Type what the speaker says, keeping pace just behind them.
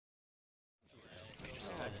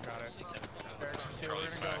Got it. Direction 2, we're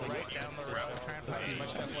gonna go right down the road, try and find as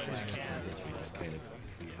much deploy as you can.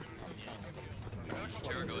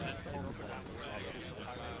 Sure, go ahead.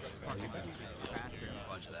 Fucking bastard.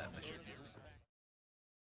 Watch that. Let's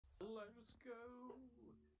go.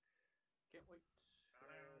 Can't wait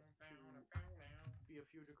to be a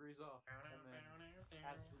few degrees off and then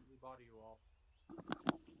absolutely body you all.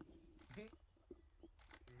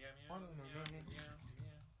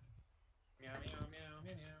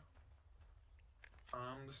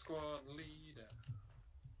 I'm the squad leader.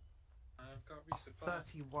 I've got resupply.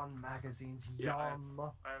 31 magazines, Yeah,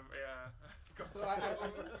 yum. So I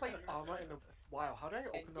haven't played ArmA in a while. How do I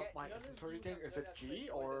open up my inventory thing? Is it G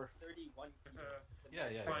or? Yeah.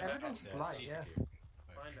 Everything's light, yeah.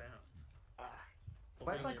 Find out.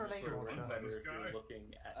 Where's my grenade launcher?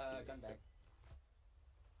 Looking at gun bag.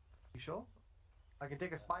 You sure? I can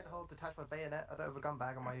dig a spider hole, detach my bayonet. I don't have a gun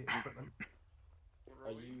bag on my equipment.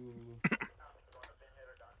 Are you?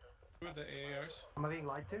 Who are the AARs? Am I being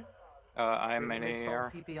lied to? I'm an They sold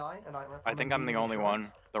AAR. PPI, and I think I'm the only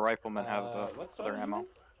one. The riflemen have what's other ammo.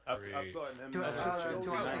 I've got an Two M16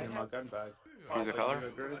 hours. in my gun bag. Use a color?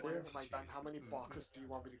 How many boxes do you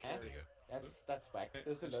want me to carry? That's whack.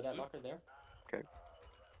 There's a loadout locker there. Okay.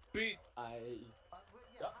 Sweet.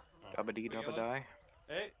 Dubba dee dubba die.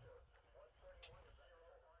 Hey.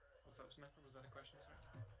 What's up, Sniper? Was that a question,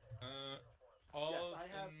 sir? All Yes, of I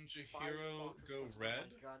have Njihiro go red.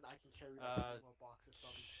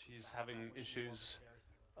 She's having issues.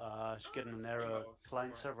 She's getting an error.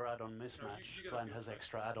 Client server add-on mismatch. Client has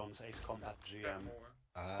extra add-ons. Ace Combat GM.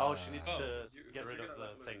 Oh, she needs to get rid of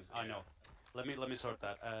the thing. I know. Let me sort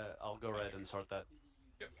that. I'll go red and sort that.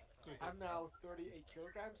 Yep. Cool. I'm now 38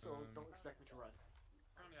 kilograms, so don't expect me to run.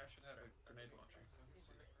 Apparently I should have a grenade launcher. Let's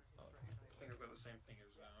see. I think I've got the same thing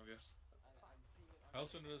as obvious. I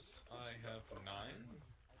also notice I have 9.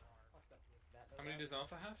 How many does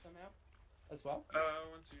Alpha have? As well? 1,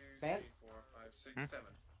 2, 3, Man. 4, 5, 6, 7.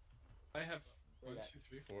 I have 1, 2,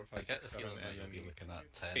 3, 4, 5, I get 6, the 7, feeling that and you'll then be looking at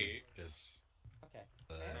 10 8. because Okay.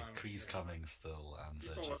 Kree's coming still and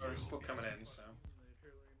People Jihiro are will still be coming coming. in, so.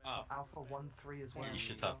 Alpha 1-3 as well. You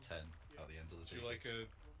should have 10 at the end of the Would you day. like a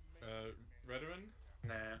veteran?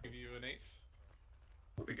 Nah. Give you an 8th?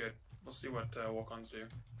 We'll be good. We'll see what walk-ons do.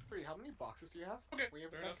 Wait, how many boxes do you have? Okay,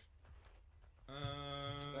 fair enough.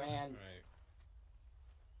 Grand. Right.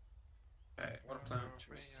 Okay, what a plan.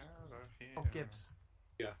 Oh, Gibbs.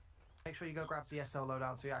 Yeah. Make sure you go grab the SL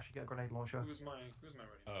loadout so you actually get a grenade launcher. Who's my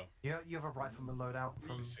ready? Oh. You have a rifleman loadout from...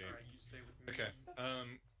 Let me see. Okay,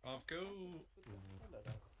 I'll go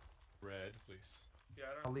red, please. Yeah,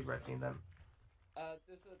 I'll leave red team then.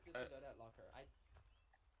 There's a loadout locker.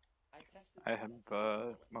 I tested. I have,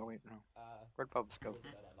 oh wait, no. Red Bubbles go.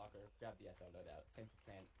 Loadout locker. Grab the SL loadout. Same for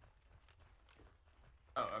plan.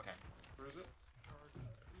 Oh, okay. Where is it?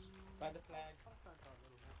 By the flag.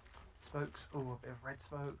 Smokes. Oh, a bit of red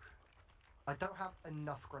smoke. I don't have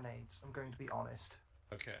enough grenades, I'm going to be honest.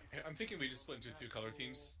 Okay, I'm thinking we just split into 2 color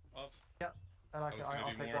teams off. Yep, and I'll take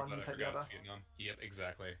one, you take the other. Yep,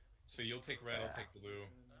 exactly. So you'll take red, I'll take blue.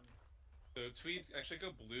 So Tweed, actually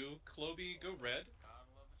go blue. Cloby, go red.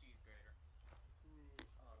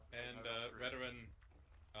 And veteran,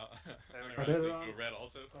 go red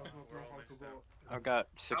also. I've got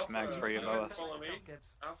 6 mags for you both. Follow me.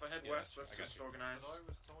 Alpha, head west. Let's just organize.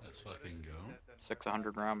 Let's fucking go.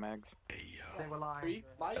 600 round mags. Hey, They were lying.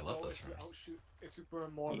 My I love goal this is to round. outshoot a super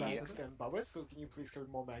more mags than Bubba's, so can you please carry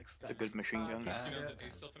more mags? It's a good machine gun. You know how to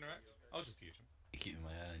ace self-interact? I'll just teach him. Keeping my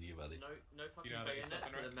eye on you, buddy. No fucking You know how to bayonet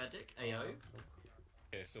for the self-interact? medic, AO.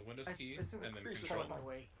 Okay, so Windows key, It's and then Pretty control. sure my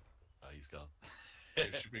way. Oh, he's gone. There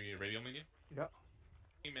should be a radial menu. Yep.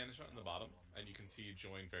 Key management on the bottom, and you can see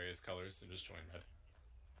join various colors, and just join red.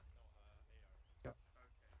 Yep.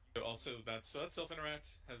 So also, that's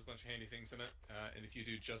self-interact, has a bunch of handy things in it, and if you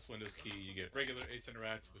do just Windows key, you get regular ace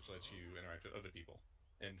interact, which lets you interact with other people,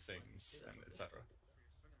 and things, and etc.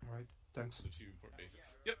 Alright, thanks. Those are 2 important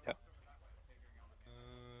basics. Yep. Yep.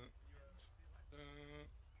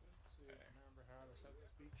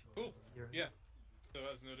 Cool. Yeah. So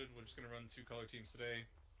as noted, we're just gonna run 2 color teams today,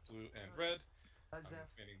 blue and red. I'm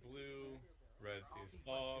commanding blue, red is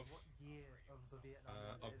off. What year of the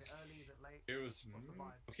Vietnam War? Is it early, is it late? Heroes,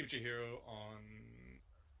 I'll keep Jihiro on.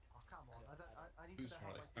 Oh, come on. I need Who's to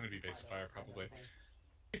more know like? how I'm gonna be base of fire probably. What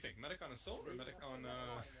do you think? Medic on assault or medic on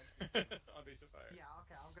on base of fire? Yeah,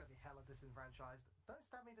 okay, I'm gonna be hella disenfranchised. Don't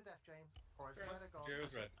stab me to death, James, or I swear to God.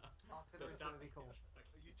 Jihiro's red. Artillery's gonna be cool.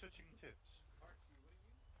 Are you touching tips?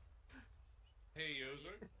 Hey,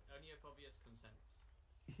 Yozer. Only if obvious consents.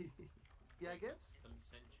 Yeah, Gibbs?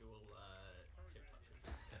 Consensual tip touches.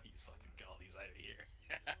 He's fucking got these out of here.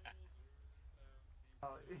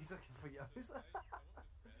 He's looking for Yos.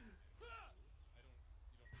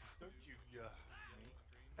 Don't you,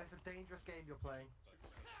 It's a dangerous game you're playing.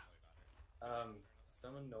 Does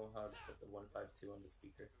someone know how to put the 152 on the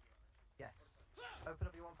speaker? Yes. Open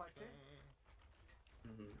up your 152.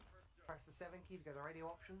 Press the 7 key to go to radio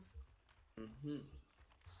options.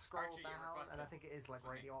 Scroll Archie, you're down, and I requested. think it is like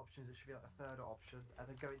radio options. It should be like the third option, and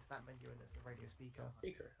then go into that menu, and it's the radio speaker.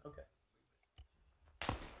 Speaker, okay.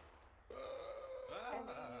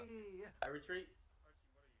 Hey! I retreat.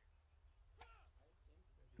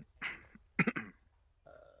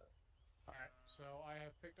 Alright, so I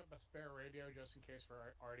have picked up a spare radio just in case for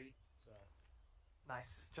Artie, so...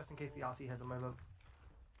 Nice. Just in case the RT has a moment.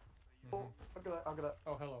 Oh, I'm gonna.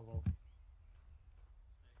 Oh, hello, Wolf.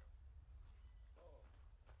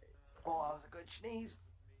 Oh, that was a good sneeze.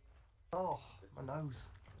 Oh, my nose.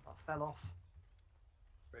 That fell off.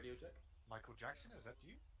 Radio check. Michael Jackson, is that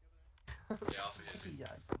you?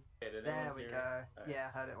 Jackson. Okay, did There anyone we hear- go. Alright. Yeah,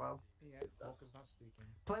 heard it well. Yeah, Good stuff. Wolf is not speaking.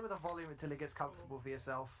 Play with the volume until it gets comfortable for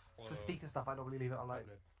yourself. For Whoa. speaker stuff, I normally leave it on like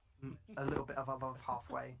a little bit above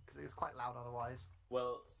halfway because it's quite loud otherwise.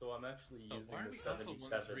 Well, so I'm actually Oh, using why are the we off of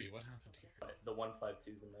 77. 1-3? What happened here? The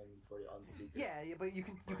 152s in my inventory on speaker. Yeah, but you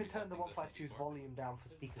can turn the 152's volume down for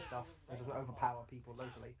speaker stuff so it doesn't overpower people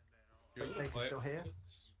locally. You're They can still hear.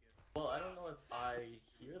 Well, I don't know if I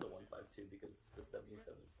hear the 152 because the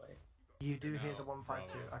 77 is playing. You do hear the No,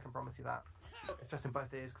 152. bravo. I can promise you that. It's just in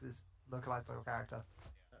both ears because it's localized on your character.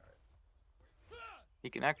 You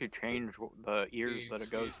can actually change the ears that it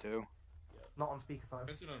goes to. Not on speakerphone.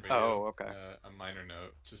 It's been on radio. Oh, okay. A minor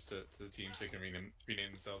note, just to the teams, they can rename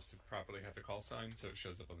themselves to properly have the call sign, so it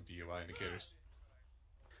shows up on the DUI indicators.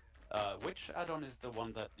 Which add-on is the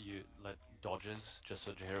one that you let dodges, just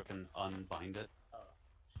so Jahiro can unbind it?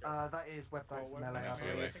 That is Webknight's melee. I Melee.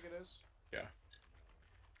 believe. I think it is. Yeah.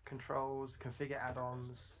 Controls, configure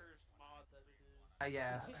add-ons.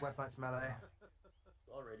 Yeah, Webknight's melee.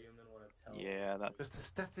 Already, I'm gonna want to tell. Yeah, that.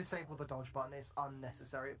 Just disable the dodge button. It's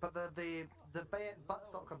unnecessary. But the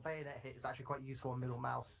buttstock and bayonet hit is actually quite useful on middle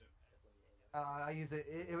mouse. I use it.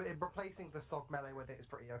 Replacing the S.O.G melee with it is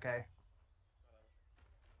pretty okay.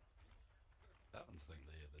 That one thing,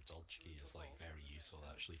 the dodge key is like very useful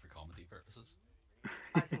actually for comedy purposes.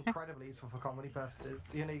 That's incredibly useful for comedy purposes.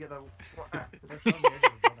 You know, you get the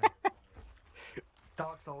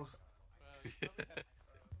Dark Souls.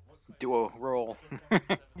 Duo roll.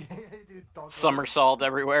 Dude, dodge Somersault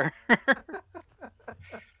everywhere.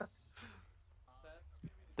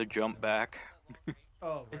 The jump back.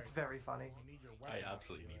 Oh, It's very funny. You need your I weapon.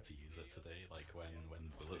 absolutely need to use it today. Like when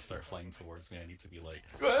bullets start flying towards me, I need to be like.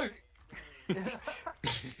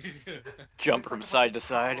 Jump from side to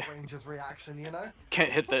side. Ranger's reaction, you know.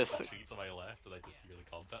 Can't hit this. Tree to my left, and I just hear the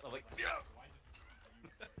contact. I'm like,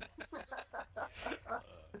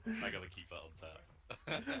 I gotta keep that on tap.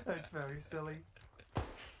 It's very silly.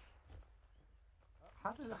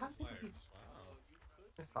 How do people keep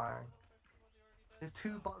misfiring? There's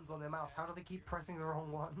 2 buttons on their mouse. How do they keep pressing the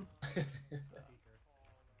wrong one?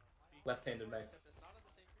 Left-handed mouse.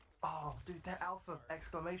 Oh, dude, that alpha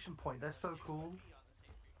exclamation point. They're so cool.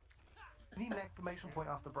 You need an exclamation point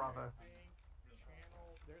after Bravo.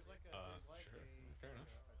 Sure. Fair enough.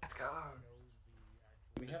 Let's go.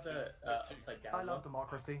 Do we have the upside down? I love one?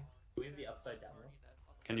 democracy. Do we have the upside down one?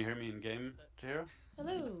 Can you hear me in game, Jahiro?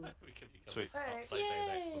 Hello. We can become Sweet. Hey. upside down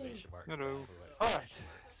Yay. exclamation mark. Hello. Alright,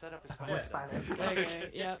 setup is With fine. Spanish. There you go.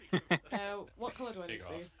 Yep. What colour do I need Take to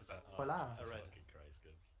off. be? Is that Voila. Alright. Fucking Christ,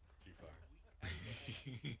 Gibbs. Too far.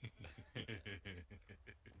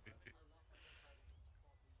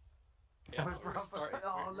 Yeah, We're we're Bravo. starting.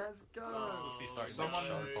 Oh, let's go. We're supposed to be starting Someone-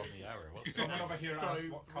 sharp on the hour. What's Someone going on? over here So asked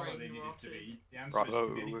what colour they needed to brain-rotted. be. The answer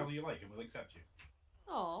Bravo. is any colour you like, and we'll accept you.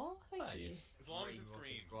 Oh, thank you. Nice. As long as it's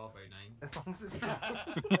green. Bravo 9. As long as it's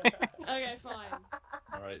Okay, fine.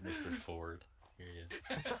 Alright, Mr. Ford. Here you.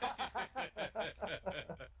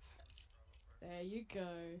 There you go.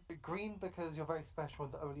 green because you're very special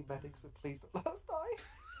and the only medics that please the last die.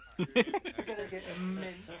 You're gonna get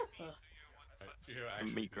immense.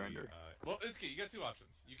 Meat grinder. Well, it's okay. You got 2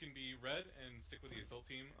 options. You can be red and stick with the assault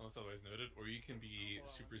team, unless otherwise noted, or you can be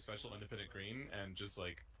super special independent green and just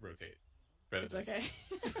like rotate. Red It's it is. okay.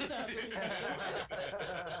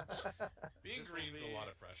 Being green's a lot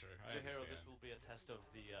of pressure. I Jahiro, understand. this will be a test of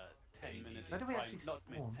the 10 minutes. Where do we actually not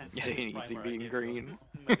spawn? 10 It second ain't easy primer I being gave you on green.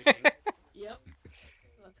 medicing. Yep.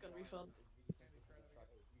 That's gonna be fun.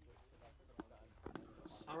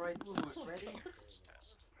 Alright, who's ready?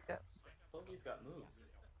 Bogey's got moves.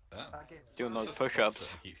 Ah. Doing That's those just the push-ups.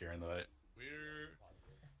 that I keep hearing about. We're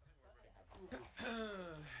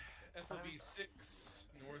FOB 6.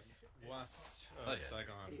 northwest of Oh, yeah.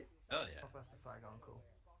 Saigon. Oh yeah. Northwest of Saigon, cool.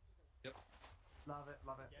 Yep. Love it,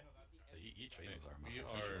 love it. You train those armor We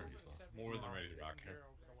muscles are as well. more than ready to rock here.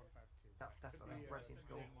 Yeah, definitely. Red team's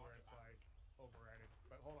cool. Where it's like overridden.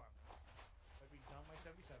 But hold on. Let me dump my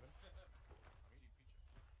 77.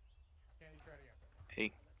 Candy try it again.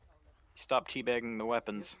 Hey, stop teabagging the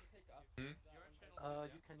weapons. You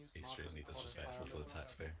can use Extremely disrespectful to the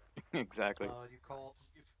taxpayer. Exactly. You call.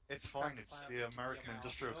 It's fine. It's the American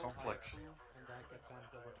industrial complex. And that gets sent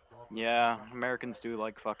over to Blob. Yeah, Americans do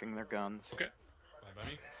like fucking their guns. Okay. Bye,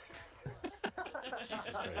 buddy.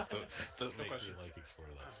 Jesus Christ! Don't make me like explore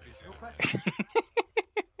that space. No question.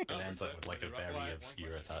 It ends up with like a very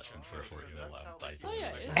obscure attachment for a 40mm lamp. Oh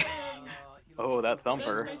yeah, is Oh, that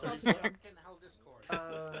thumper. There's space bar to jump.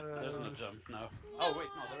 There's no jump, no. Oh wait,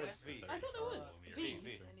 no, there is V. I thought there was. V.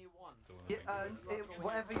 Yeah,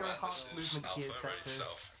 whatever your enhanced movement key is set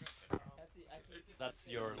to. That's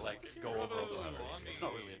your like go over obstacles. It's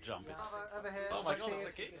not really a jump. It's Over here. Oh my god, Red it's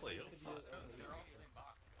a team. gameplay. Oh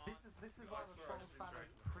fuck. This is why I'm a strong fan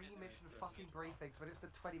of pre-mission fucking briefings when it's been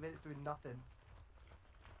 20 minutes doing nothing.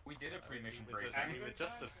 We did a pre-mission briefing. With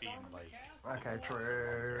just a theme like. Okay,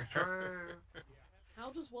 true. How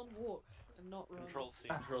does one walk and not run? Control C.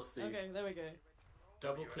 Control C. Okay, there we go.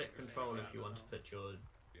 Double click control if you want to put your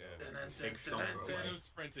take shoulder There's away. no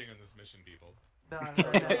sprinting on this mission, people. No.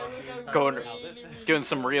 Going, doing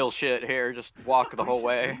some real shit here. Just walk the whole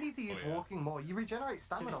way. You need to use walking more. You regenerate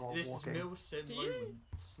stamina while This is walking. milsim moment.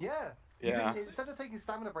 Yeah. Yeah. Instead of taking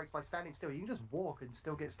stamina breaks by standing still, you can just walk and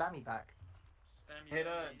still get stamina back. Hit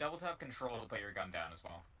a double tap control to put your gun down as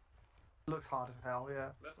well. Looks hard as hell, yeah.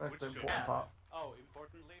 That's the which important part. Oh,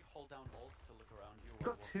 importantly, hold down Alt to look around you. You've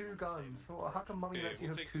got two guns. Well, how come mummy Okay, lets you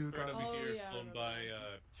we'll have take this two bird guns? over here, yeah, I flown remember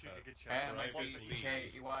by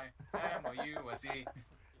M-I-C-K-E-Y. M-O-U-S-E.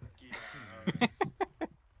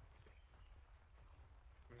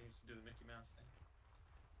 We used to do the Mickey Mouse thing.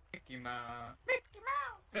 Mickey Mouse.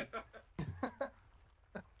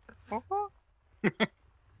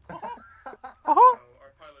 Oh,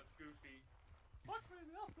 our pilot's goofy. What's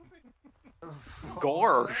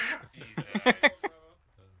Gosh. Jesus.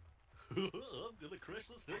 I'm gonna crash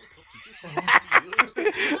this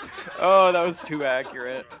Oh, that was too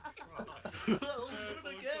accurate.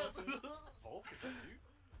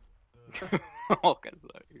 Vulcan's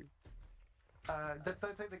that you.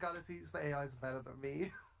 Don't take the gun as the AI is better than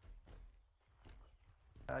me.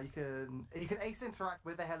 You can ace interact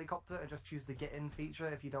with the helicopter and just choose the get in feature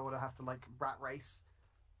if you don't want to have to like rat race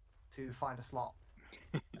to find a slot.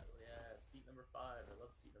 Yeah, seat number 5. I love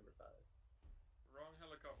seat number 5. Wrong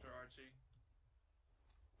helicopter, Archie.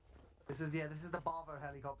 This is the Bravo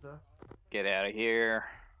helicopter. Get out of here.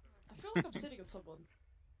 I feel like I'm sitting on someone.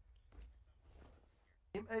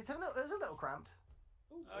 It's a little cramped.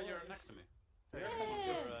 Ooh, Oh, you're boy. next to me. Yay.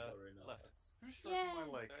 Left. Who's stroking my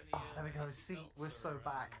leg? There we go. Seat. We're so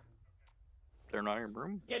back. They're not in your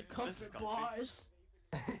room. Get This comfy, is comfy. boys.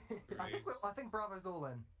 I think Bravo's all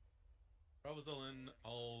in. Bravo's all in.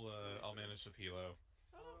 I'll manage with Hilo.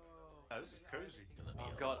 Oh, this is cozy.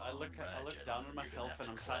 Oh god, I look down at myself and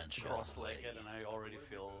I'm sat cross-legged and I already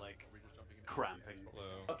feel like cramping. Hello.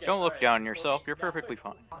 Okay, Don't look alright. down on yourself. You're perfectly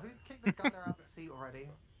fine. Oh, who's kicked the gunner out of the seat already?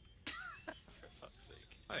 For fuck's sake.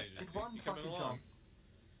 Hi, It's Jesse. one You coming fucking along?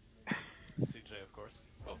 CJ, of course.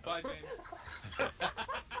 Oh, bye, James.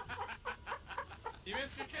 You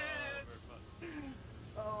missed your chance.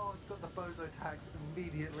 Oh, you got the bozo tags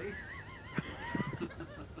immediately.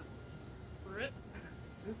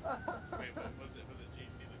 Wait, what was it for the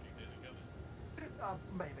GC looking together?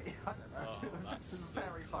 Maybe. I don't know. Oh, It was that's just so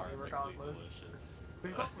very funny perfectly regardless. delicious.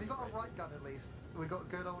 We got a right gun at least. We got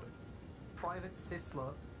good old Private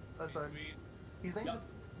Sizzler. That's a. Tweet. He's named Sizzler.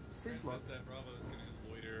 Sizzler. That Bravo is going to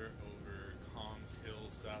loiter over Comms Hill,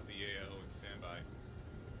 south of Yale, and stand by.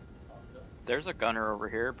 There's a gunner over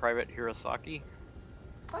here, Private Hirosaki.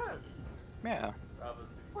 Oh, Yeah. Bravo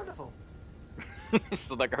 2. wonderful.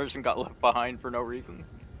 So that person got left behind for no reason.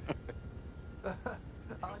 I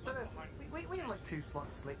don't know. We have like 2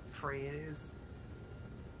 slots free. It is.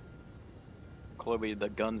 Chloe, the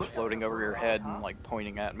gun's floating over your head and like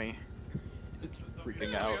pointing at me. It's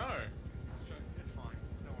freaking Yeah, out. we are. It's fine.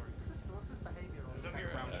 Don't worry. What's this behavior on There's only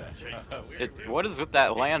the around ground? that change. What is with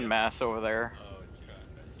that landmass over there? Oh, Jesus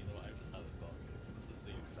Christ, you know what? I just had a thought, guys. This is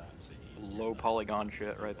the exact same. Low polygon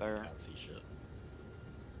shit right there. Can't see shit.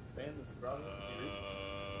 Man, this is Bravo.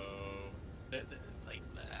 Like,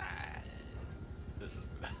 this is.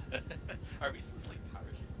 Are we supposed to like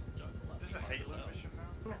parachute to jungle? This is a Halo mission now?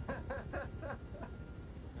 Oh,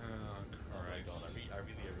 Oh my god, Christ. are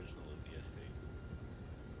we the original ODST?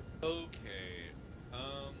 Okay.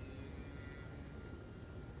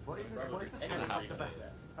 What is this? What is this? Anyone Like can the best? say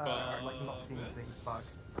that. Like not seeing things bug.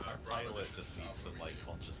 Our pilot just needs some like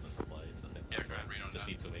consciousness applied. I think that's it. Just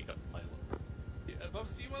need to wake up the pilot. Yeah,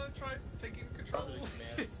 Bubs, do you want to try taking control? Probably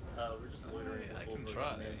commands. We're just loitering. I can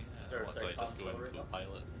try. What do I just go into a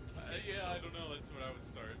pilot? Yeah, I don't know. That's what I would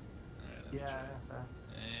start. Yeah.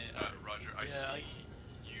 Roger. I see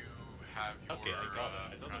you have your okay, I got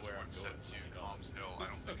it. I don't know where I'm going. set to Comms Hill. I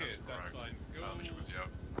don't think Okay, that's that's correct. fine. Go. Mission with you.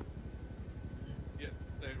 Yeah,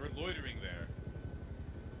 we're loitering there.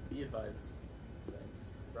 Be advised, friends.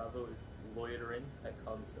 Bravo is loitering at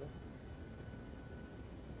Comms Hill.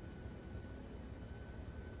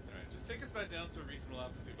 Alright, just take us back down to a reasonable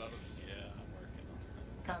altitude, Bubs. Yeah, I'm working on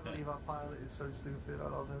it. Can't believe our pilot is so stupid. I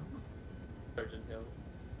love him. Sergeant Hill.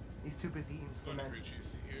 He's too busy eating Going to cement. reach you,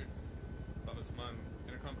 see here. Bubs, come on.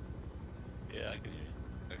 Intercom. Yeah, I can hear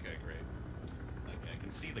you. Okay, great. Okay, I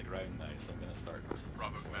can see the ground now, so I'm gonna start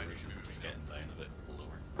Bravo command, you should be just moving getting down a bit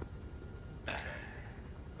lower.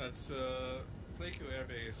 That's Plaku Air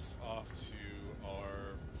Base off to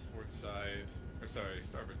our port side, or sorry,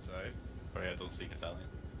 starboard side. Sorry, I don't speak Italian.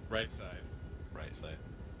 Right side. Right side.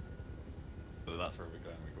 So that's where we're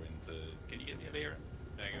going. We're going to. Can you get me a bearing?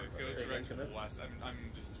 I'm gonna go direct west. I'm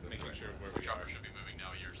just making sure where we are. Should be moving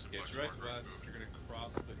now. You're Yeah, direct west. You're gonna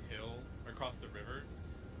cross the hill or cross the river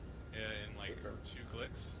in like 2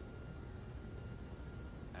 clicks.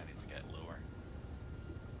 I need to get lower.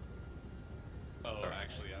 Oh,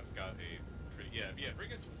 actually, I've got a pretty yeah.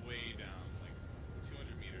 Bring us way down, like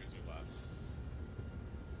 200 meters or less.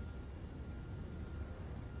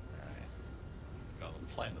 Alright. God, I'm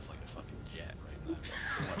flying this like a fucking jet right now. I've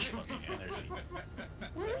got so much fucking energy.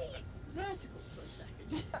 Wait, vertical for a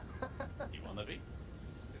second. You wanna be?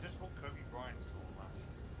 Is this what Kobe Bryant saw last?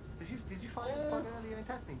 Did you find this bug earlier in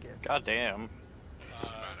testing, Gibbs? God damn.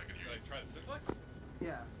 Like try the simplex?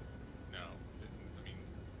 Yeah. No, didn't. I mean,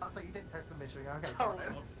 Oh, so you didn't test the mission? Okay. Oh, got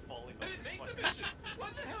it. I didn't make the mission.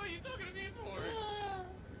 What the hell are you talking to me for?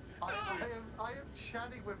 I am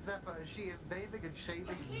chatting with Zephyr and she is naming and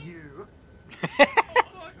shaming you.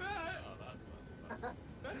 Fuck that! Oh,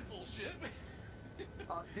 That's bullshit.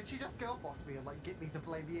 Did she just girl boss me and like get me to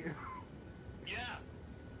blame you? Yeah.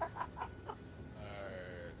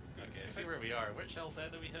 Okay, see where we are. Which LZ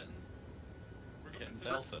are we hitting? We're hitting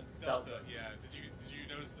going Delta. Delta. Yeah. Did you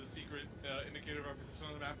notice the secret indicator of our position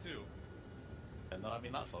on the map too? And no, I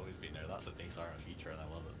mean that's always been there. That's a base ArmA feature, and I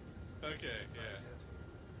love it. Okay. Yeah.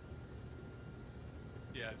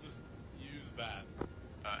 Yeah. Just use that.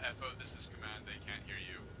 FO, this is command. They can't hear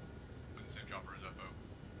you. With the same chopper as FO.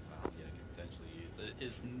 Well, yeah, I can potentially use it.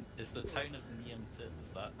 Is the town of Neumton,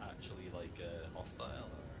 is that actually like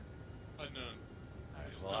hostile or? Unknown.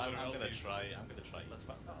 Well, I'm gonna try. Let's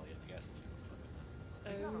find Valiant, I guess.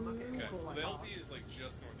 And see what Okay. The LZ is like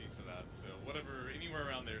just northeast of that, so whatever, anywhere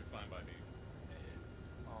around there is fine by me.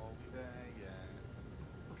 I'll be there,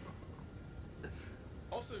 yeah.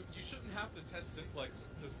 Also, you shouldn't have to test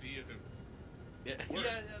simplex to see if it. Yeah, works.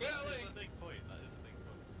 that is a big point. That is a big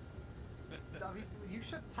point. I mean, you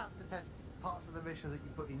should have to test parts of the mission that you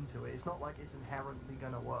put into it. It's not like it's inherently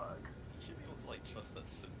gonna work. You should be able to like trust that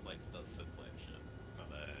simplex does simplex shit.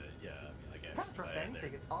 But yeah, I mean, I guess. You can't trust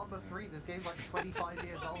anything. It's ArmA 3. This game's like 25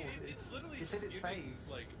 years Well, I old. mean, it's literally it's just in its giving, phase.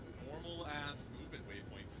 like normal ass movement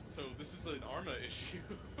waypoints. So this is an ArmA issue.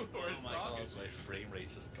 Or Oh a my SOG god, issue. my frame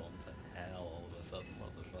rate's just gone to hell all of a sudden.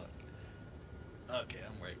 What the fuck? Okay,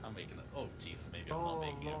 I'm making it. Oh Jesus, maybe I'm not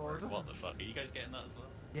making it work. What the fuck? Are you guys getting that as well?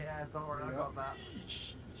 Yeah, don't worry, I got that.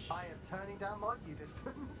 I am turning down my view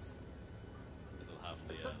distance. I don't have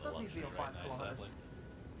the Doesn't need to be luxury on 5 right now, kilometers. sadly.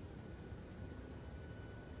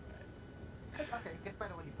 Okay, it gets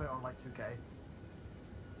better when you put it on like 2K.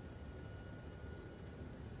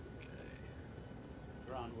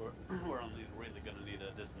 Ground, we're only really gonna need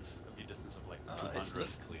a view distance of like 200. Is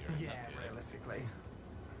this clear? Yeah, Okay. realistically.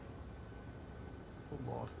 Oh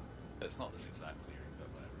lord. It's not this exact clearing, but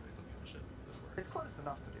whatever. I don't give a shit. This works. It's close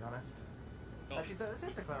enough to be honest. No, Actually, so this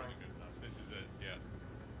is a clearing. good enough. This is it. Yeah.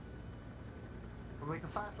 And we can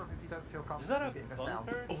fast run if you don't feel Is that comfortable a getting us down.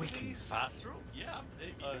 bunker? Oh, we can fast roll? Yeah,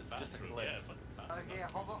 maybe fast just roll. cliff. Yeah, fucking fast roll. Yeah,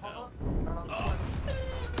 That's cool as hell.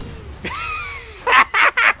 hover.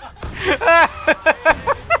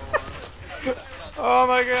 Oh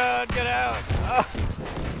my god, get out!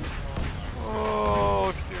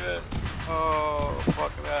 Oh shit. Oh,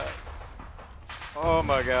 fuck that. Oh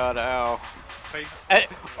my god, ow.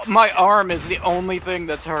 My arm is the only thing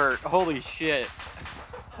that's hurt. Holy shit.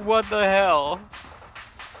 What the hell?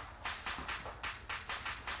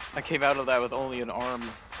 I came out of that with only an arm.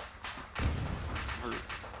 Hurt.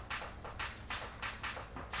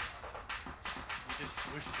 You just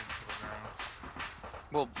swished him to the ground.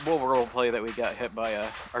 We'll roleplay that we got hit by a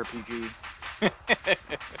RPG. We got a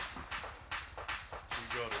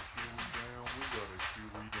Huey down. We got a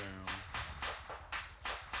Huey down.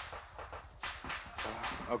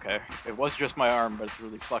 Okay, it was just my arm, but it's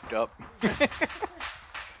really fucked up. Yeah,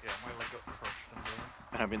 my leg got crushed and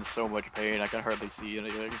And I'm in so much pain, I can hardly see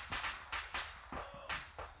anything.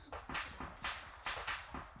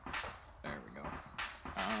 There we go.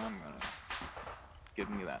 I'm gonna give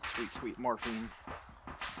me that sweet, sweet morphine.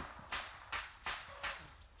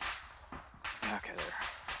 Okay, there.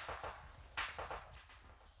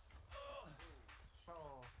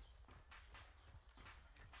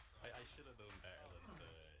 I should have known better than to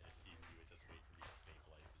assume you would just wait for me to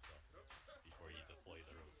stabilize the drop before you deploy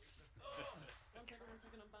the ropes. One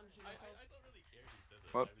second, I'm bandaging I myself. don't really care who did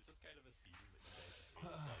it. What? I was just kind of assuming that you guys would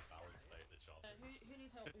wait until I balanced out the chop. Who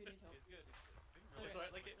needs help? Who needs help? It's good. It's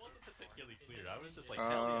alright, like, it wasn't particularly clear. I was just like, Uh,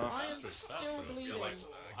 hell yeah, I am fast ropes, still fast ropes. So, like,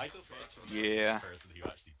 bleeding. I don't particularly Yeah. know the person who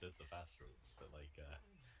actually did the fast ropes, but like,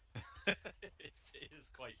 it is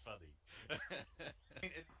quite funny. I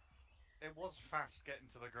mean, it was fast getting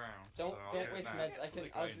to the ground. Don't so I'll give it waste that. meds. I Get to can.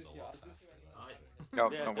 the I'll ground just. a lot faster, that's true.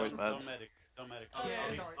 No, Yeah, don't waste don't meds. medic. Don't medic. Oh, yeah,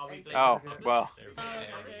 Yeah, yeah. sorry, Are we eight playing Oh, seconds. well. There we go.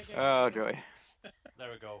 Okay. Oh, joy.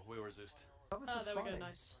 There we go. We were Zeused. That was Oh, just there we go, fine.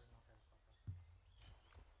 nice.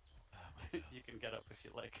 You can get up if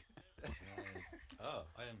you like. Oh,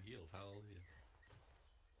 I am healed, hallelujah.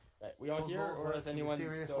 Right, we are Oh, here, Lord, or is some anyone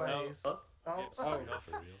mysterious still? ways. Oh, Oh, Yes. Oh. Not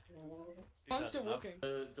for real. I'm Is still that enough? walking.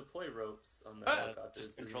 the deploy ropes on the Just helicopters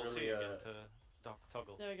is control really C again to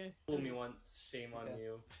toggle. There we go. fool me once, shame on Okay.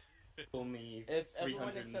 you. Fool me If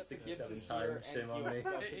everyone except the Gibbs 367 is here times, and shame on you-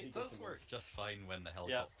 me. It does work just fine when the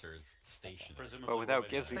helicopter's stationary. Presumably But without we're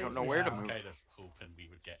Gibbs, we winning. don't know where to I was move. kind of hoping we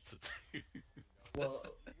would get to do. Well,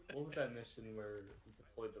 what was that mission where we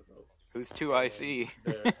deployed the ropes? Who's 2 and IC?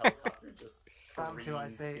 The helicopter just I'm 2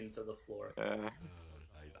 careened IC. into the floor. I don't remember.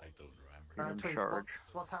 You're in Tweet, charge.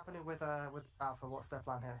 what's happening with Alpha? What's their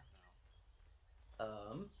plan here?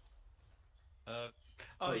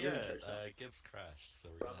 Oh, you're yeah, in charge now. Gibbs crashed, so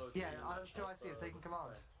we're gonna have to Yeah, do I'm that. 2 IC. Taking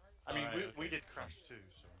command. I mean, Alright, we okay. did crash too,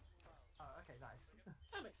 so. Oh, okay, nice.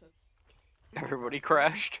 That makes sense. Everybody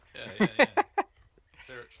crashed. Yeah.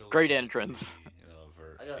 Spiritual Great entrance.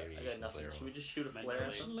 I got nothing. Should we just shoot a flare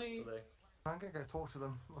at them? Mentally. So they I'm gonna go talk to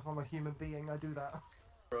them. If I'm a human being, I do that.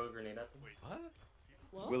 throw a grenade at them? What?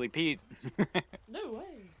 What? Willie Pete. No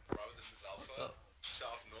way. Bravo, this is Alpha.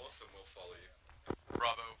 South north, and we'll follow you.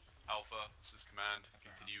 Bravo, Alpha, this is Command.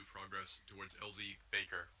 Continue progress towards LZ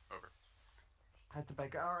Baker. Over. Head to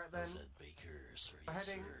Baker. Alright then. Baker's We're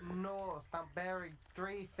heading north, about bearing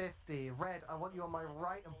 350. Red, I want you on my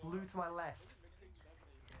right, and blue to my left.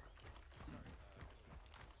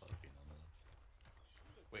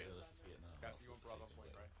 Wait, this is Vietnam. Cassie, you want Bravo point,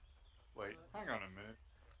 right? Wait, hang on a minute.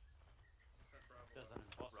 There's an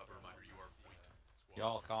imposter. Bravo, reminder, you are point.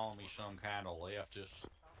 Y'all calling me some kind of leftist?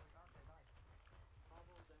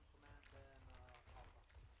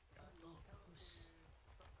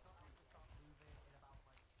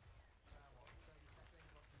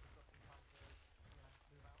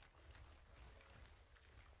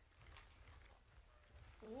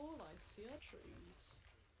 All I see are trees.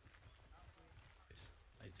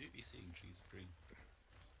 I do be seeing trees of green.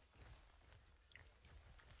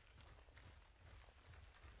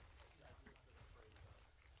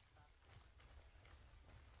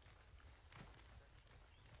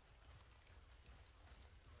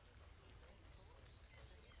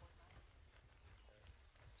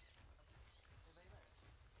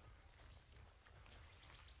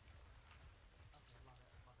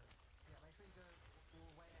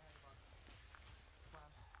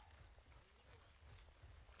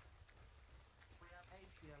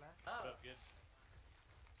 What up, Gibbs?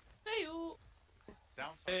 Hey, all.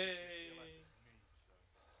 Downside Hey.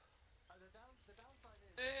 The downside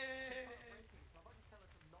is, hey. So I might just tell her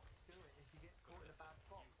to not do it if you get caught in a bad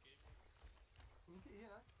spot. You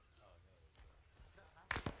know. You don't have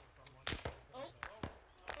to kill someone.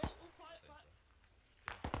 Fight.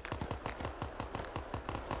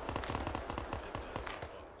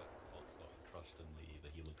 It's got crushed in the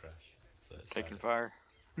helo crash. So it's Taking tragic. fire.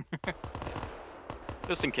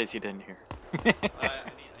 Just in case you didn't hear. I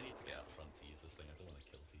need to get up front to use this thing. I don't want to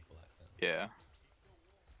kill people accidentally. Yeah.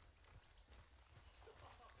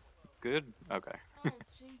 Good? Okay. Oh,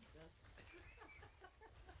 Jesus.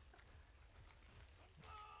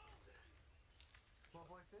 More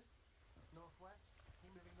voices. Northwest.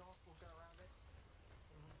 Keep moving north. We'll go around it.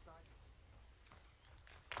 Side.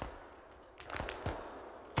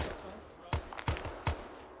 Northwest.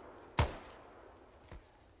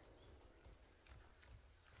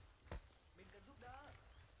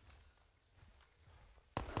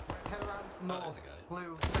 north. there's a guy.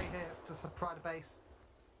 Blue, stay here. Just try the base.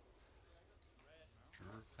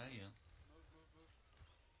 Sure can.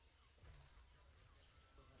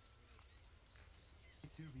 It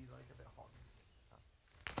do be like a bit hot.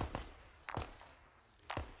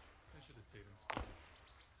 I should have stayed in school.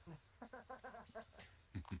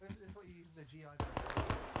 This is what you use the GI.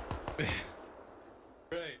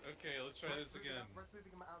 Right, okay, let's try this again. Red's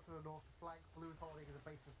moving him out to the north flank. Blue is holding as a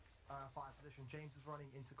base of fire position. James is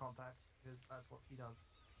running into contact because that's what he does.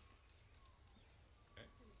 Okay.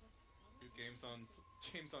 James on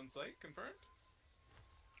site, confirmed?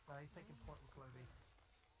 He's taking point with Clovey.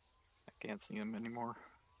 I can't see him anymore.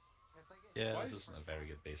 Yeah, Why this isn't a very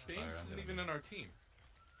good base of fire. James isn't even in our team.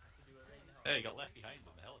 Hey, he got left behind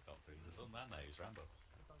on the helicopter. He's his own man now. He's Rambo.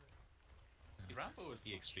 See, Rambo would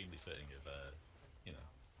be extremely fitting if, you know.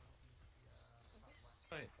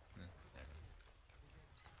 Right. Yeah, there we go.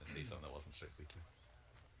 Let's see something that wasn't strictly true.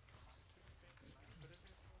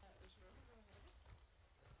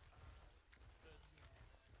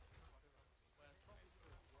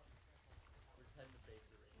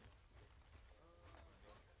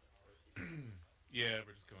 Yeah,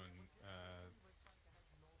 we're just going,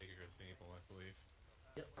 Baker to Maple, I believe.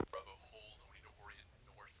 Yep. Bravo, hold, and we need to orient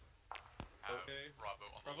north. Okay.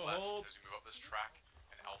 Bravo on Bravo, the left hold. as you move up this track,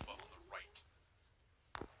 and Alpha on the right.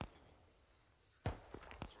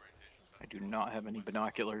 I do not have any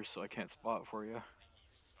binoculars, so I can't spot for you.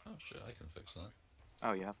 Oh shit, I can fix that.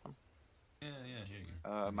 Oh, you have some? Yeah, here you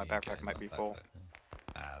go. My backpack might be full.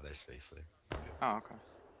 Ah, there's space there. Oh, okay.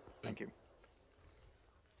 Thank you.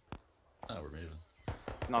 Oh, we're moving.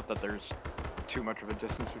 Not that there's too much of a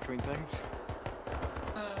distance between things.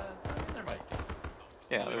 There might be.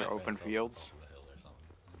 Yeah, We they're might open fence off fields. the top of the hill or something.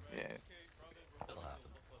 Yeah. It'll happen.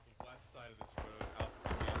 West side of this road, Alpha's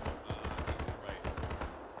going to be east and right.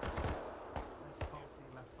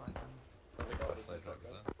 Left side then. West side, what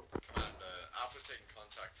was that? And Alpha's taking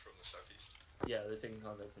contact from the southeast. Yeah, they're taking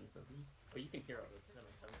contact from something. But you can hear all this. That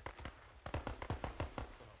makes sense.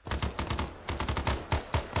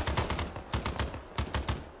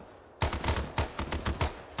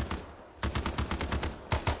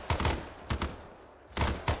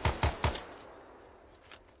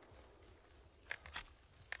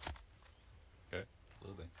 Okay,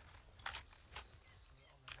 loading.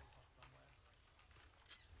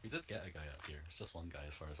 We did get a guy up here. It's just one guy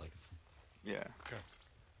as far as I can see. Yeah. Okay.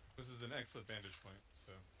 This is an excellent vantage point,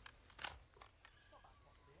 so.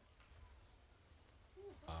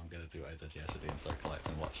 I'm gonna do what I did yesterday and start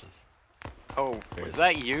collecting watches. Oh, was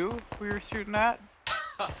that you we were shooting at?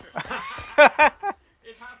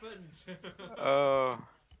 It happened! Oh.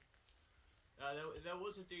 There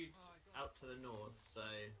was a dude out to the north, so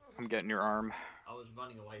I'm getting your arm. I was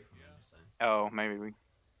running away from him, so. Oh, maybe we...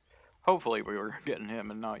 Hopefully we were getting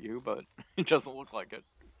him and not you, but it doesn't look like it.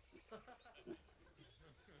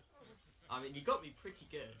 I mean, you got me pretty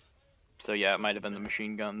good. So yeah, it might have been the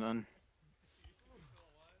machine gun then.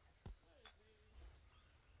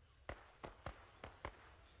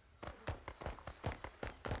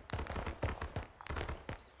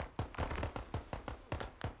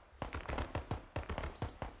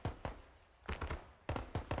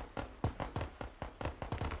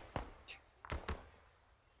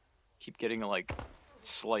 Keep getting like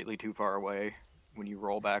slightly too far away when you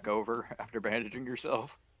roll back over after bandaging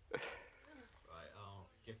yourself. Right, I'll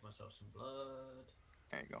give myself some blood.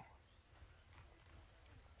 There you go.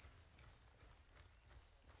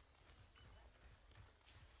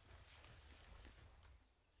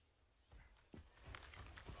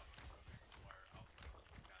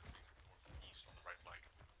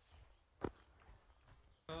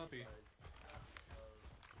 Copy.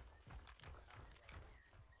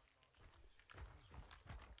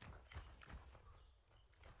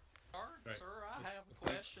 Right. Sir, I have a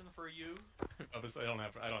question for you. Obviously, I don't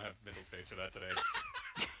have mental space for that today.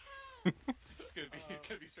 Just gonna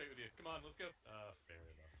be straight with you. Come on, let's go. Fair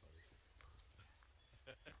enough, buddy.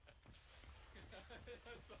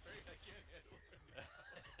 I'm sorry, I can't handle it.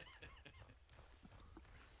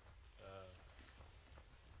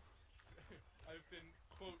 I've been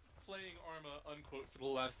quote playing ArmA unquote for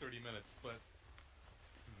the last 30 minutes, but.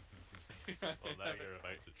 Well, now you're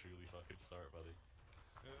about to truly fucking start, buddy.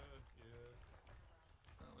 Yeah.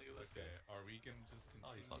 Oh, look at this Okay, guy. are we gonna just continue?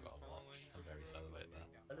 Oh, he's not got a watch. I'm very sad about that.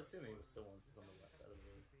 I'd assume he was still once he's on the left side of the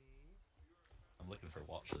road. I'm looking for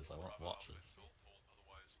watches. I want watches.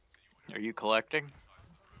 Are you collecting?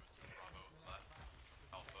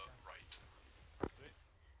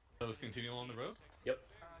 So let's continue along the road? Yep.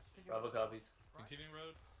 Bravo copies. Continuing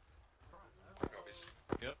road? Copies.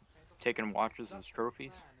 Yep. Taking watches as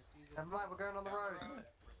trophies? Never mind, we're going on the road.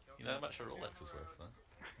 You know how much a Rolex is worth, man?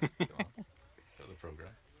 Come on. Go to the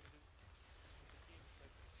program.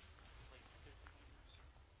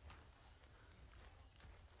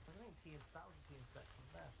 I think that was a team inspection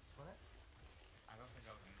there, wasn't it? I don't think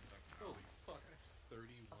I was in second. Holy fuck, I have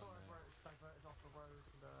 31 I thought it was where it's diverted off the road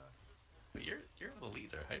and But you're the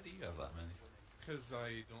leader. How do you have that many? Because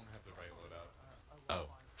I don't have the right loadout.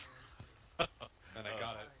 Oh. And I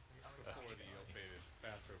got it before the faded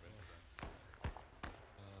faster incident.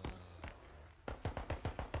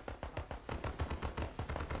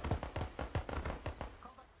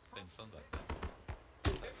 Things fun back there.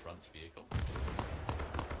 That front vehicle.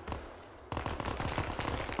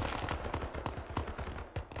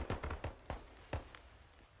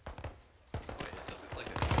 Wait, it just looks like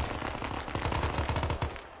a...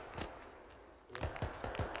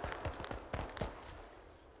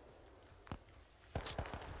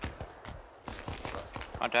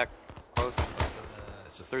 Contact. Close.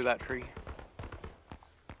 It's just through that tree.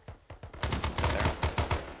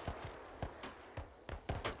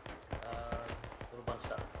 Little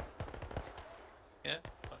bunched up. Yeah,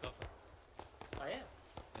 fuck off. I am.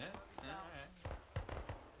 Yeah, alright.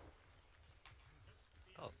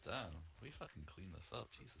 Oh damn, we fucking cleaned this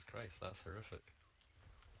up. Jesus Christ, that's horrific.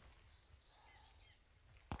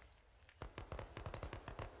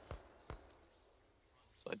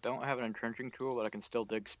 So I don't have an entrenching tool, but I can still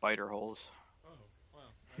dig spider holes. Oh, wow.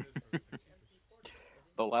 That is horrific. Jesus.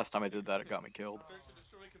 The last time I did that, it got me killed. Search and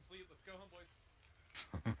destroy complete. Let's go home,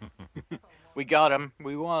 boys. We got him.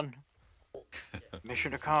 We won.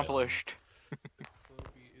 Mission accomplished.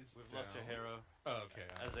 We've lost your hero. Oh, okay.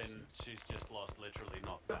 As in, she's just lost, literally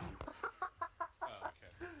not down. Oh,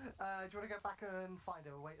 okay. do you want to go back and find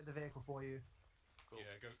her? We'll wait at the vehicle for you. Cool.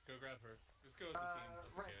 Yeah, go grab her. Just go with the team,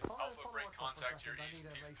 just in Right, case. Alpha, bring contact to your east. I need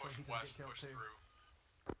to make Push sure he west, doesn't get killed push too. through.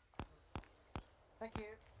 Thank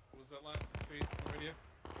you. What was that last tweet on the radio?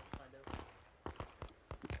 Find out.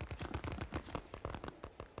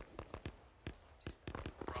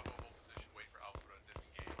 Bravo, hold position, wait for Alpha to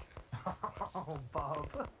disengage. Oh, Bob.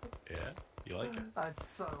 Yeah? You like it? That's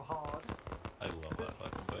so hard. I love that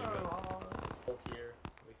fucking So thing, man. hard. Hold here,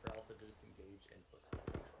 wait for Alpha to disengage, and post rush.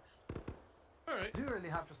 Alright. You really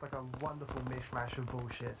have just like a wonderful mishmash of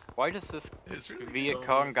bullshit. Why does this It's really Viet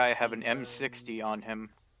Cong guy have an M60 on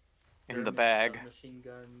him in the bag? Machine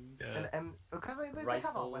guns. Yeah. Because they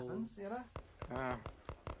have our weapons, you know?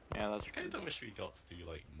 Yeah, that's I true. kinda wish we got to do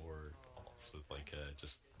like more ops with like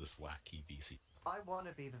just this wacky VC. I want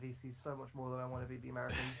to be the VCs so much more than I want to be the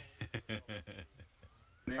Americans.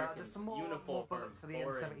 There's some more bullets for the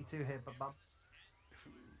M72 here, but bum.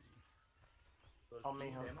 On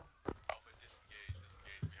me, huh? Alpha, disengage.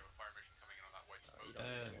 We have a fire mission coming in on that white smoke.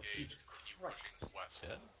 Jesus Christ. West.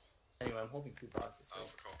 Yeah. Anyway, I'm holding 2 boxes.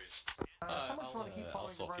 Alpha copies. Someone's trying to keep I'll following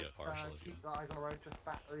the swap you road, a partial if you keep the eyes on the road, just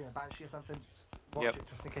Banshee or something, just watch Yep. it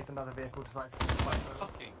just in case another vehicle decides to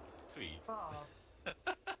Fucking tweet. Bob.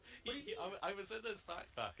 I was in his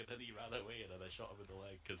backpack and then he ran away and then I shot him in the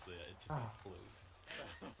leg because the interface closed.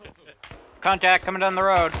 Contact coming down the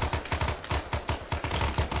road.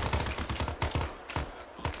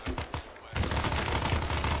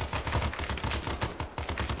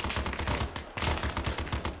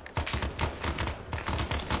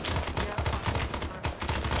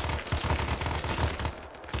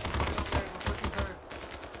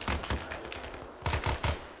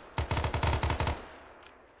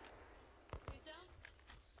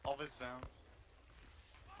 Ovid's down.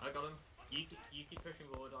 I got him. You keep pushing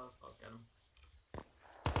forward, I'll get him.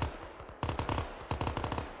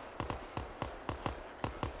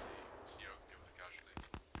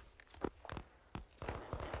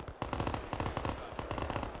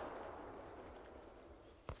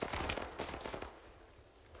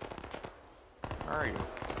 Where are you?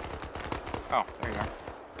 Oh, there you are.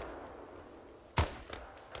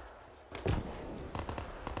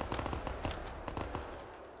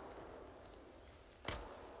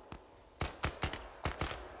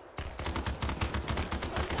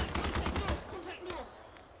 Contact north.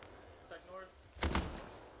 Contact north.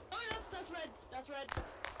 Oh, that's red. That's red.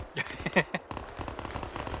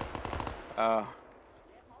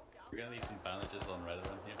 We're gonna need some bandages on red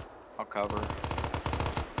around here. I'll cover.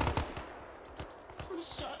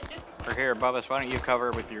 Shot him. Or here, Bubba, why don't you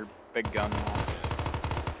cover with your big gun?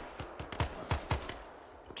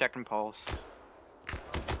 Checking pulse.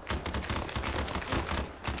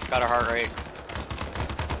 Got a heart rate.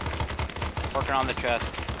 Working on the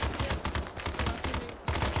chest.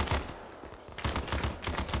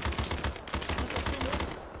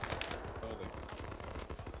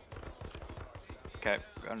 Okay,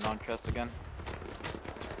 got it on chest again.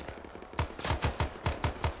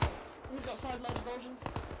 got 5 large emulsions.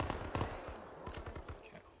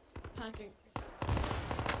 Packing.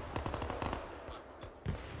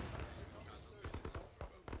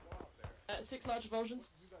 6 large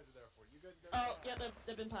emulsions. Oh, yeah,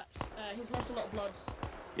 they've been packed. He's lost a lot of blood.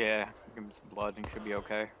 Yeah, give him some blood and he should be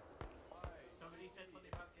okay. Somebody said something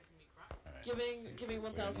about giving me crack. Giving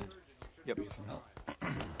 1,000. Yep. Need some help.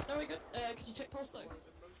 No, we're good. Could you check pulse though?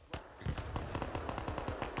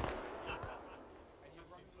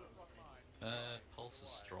 Pulse is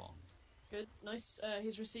strong. Good, nice.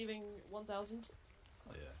 He's receiving 1,000.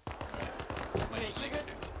 Oh yeah. Right. Might just Okay, make you it good?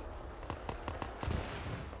 do this.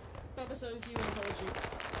 Bubba shows you and holds you.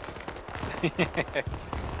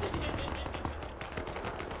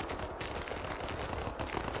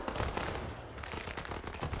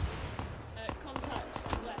 Contact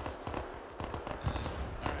west.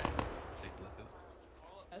 Alright, take a look at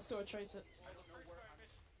it. Saw a trace it.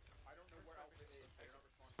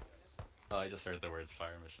 Oh, I just heard the words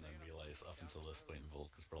fire mission and realised up until this point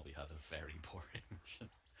Volk has probably had a very boring mission.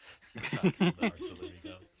 Attacking the artillery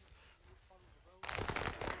guns.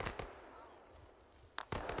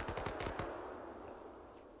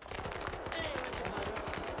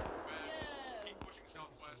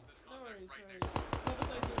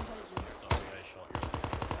 Sorry, I shot your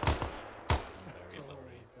I'm very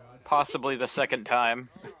sorry. Possibly the second time.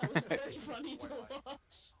 That was very funny to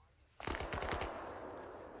watch.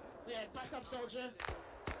 Yeah, back up, soldier.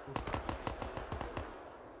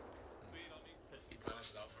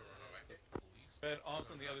 Red off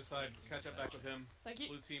on the other side. Catch up back with him. Thank you.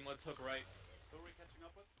 Blue team, let's hook right. Who are we catching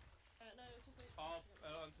up with? No, it's just me. Off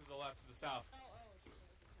onto the left to the south.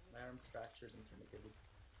 My arm's fractured and tourniqueted.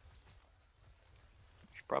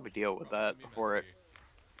 Should probably deal with that before it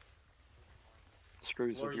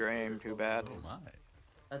screws with your aim too bad. Oh my.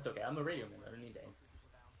 That's okay, I'm a radio man, I don't need aim.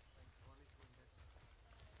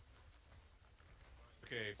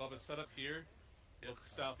 Okay, Bubba, set up here. Look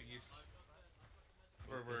southeast.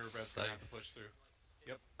 Where we're Red's gonna have to push through.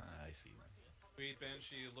 Yep. I see. Sweet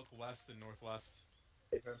Banshee, look west and northwest.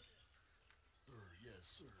 Paper. Yes,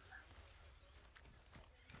 sir.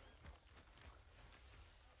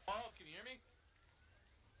 Oh, can you hear me?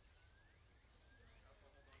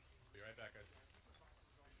 Be right back, guys.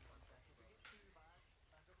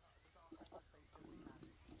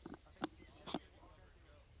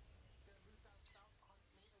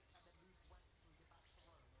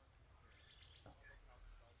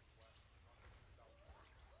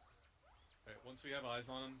 Once we have eyes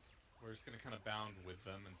on them, we're just going to kind of bound with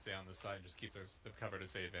them and stay on the side and just keep them covered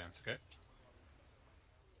as they advance, okay?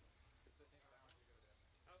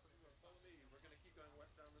 Follow me. We're gonna keep going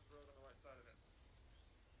west down this road on the right side of it.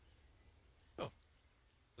 Oh.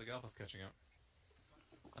 The Alpha's catching up.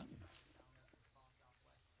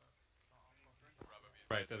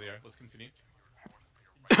 Right, there they are. Let's continue.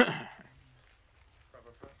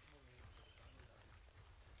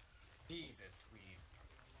 Jesus, Tweed.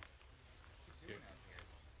 What are you doing out here?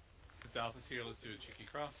 It's Alpha's here. Let's do a cheeky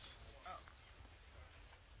cross.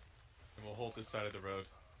 And we'll hold this side of the road.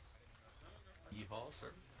 Yeehaw,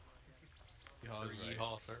 sir. Yeehaw is right.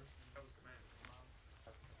 Yeehaw, sir.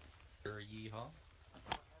 Sir, yeehaw.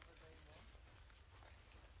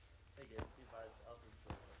 Hey guys, be advised, Alpha's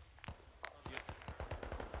still there. Yep.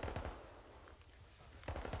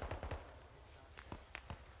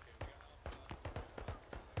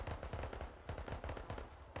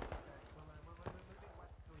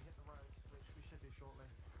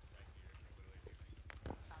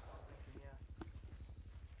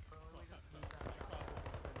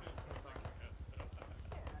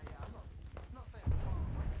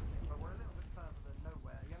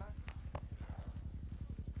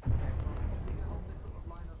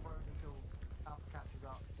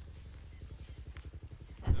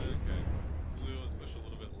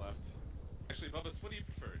 Bubba, what do you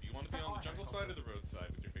prefer? Do you want to be on the jungle side or the road side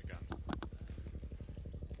with your big gun?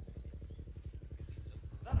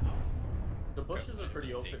 The bushes are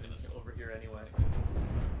pretty open over here anyway.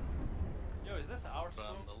 Yo, is this our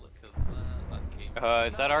smoke? From the look of that came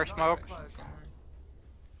Is that our smoke? Yeah,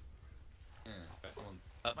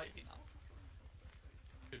 that might be now.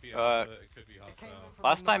 Could be Alpha, it could be hostile.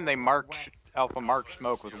 Last time they Alpha marked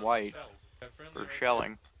smoke with white for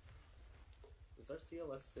shelling. Was our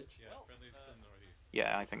CLS Stitch? Yeah, friendly's in the northeast.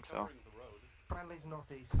 Yeah, I think so. Friendly's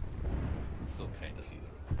northeast. Still kind of see the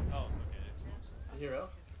road. Oh, okay. Hero?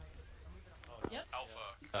 Yep.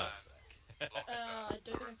 Alpha. I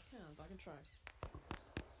don't think I can, but I can try.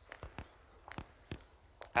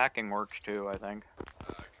 Packing works too, I think.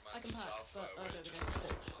 I can pack, but I don't think I can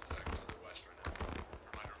switch.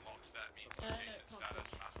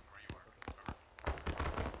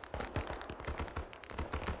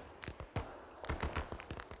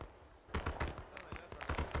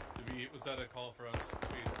 that a call for us?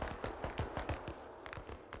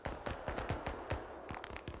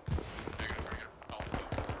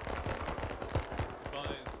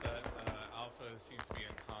 Advise that Alpha seems to be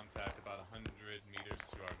in contact about 100 meters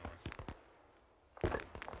to our north.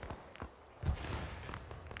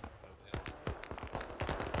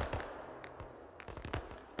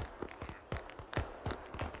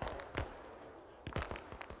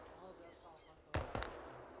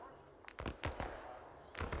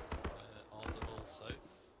 Audible south.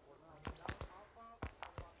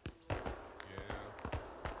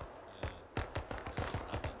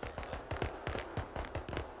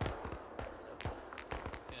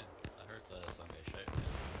 Yeah, I heard some guy shouting.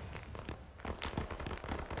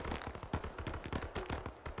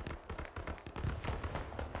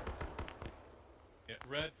 Yeah,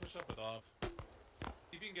 Red, push up with off. See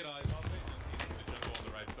if you can get eyes on it in the jungle on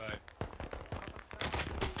the right side.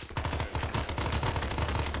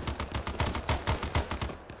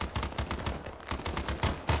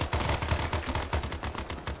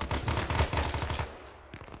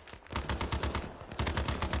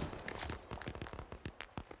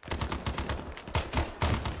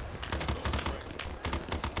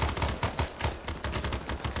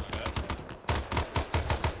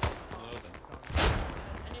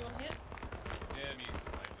 Anyone hit? Yeah, me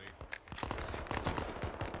slightly.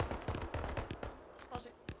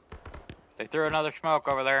 Crossing. They threw another smoke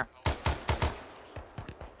over there.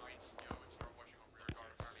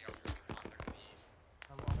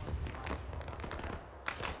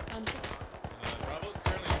 Bravo's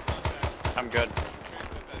currently in contact. I'm good.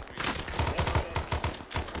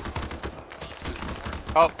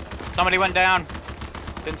 Oh, somebody went down.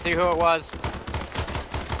 Didn't see who it was.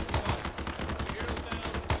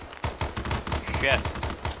 Shit.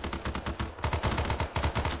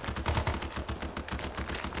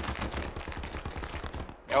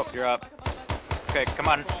 Oh, you're up. Okay, come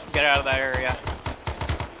on. Get out of that area.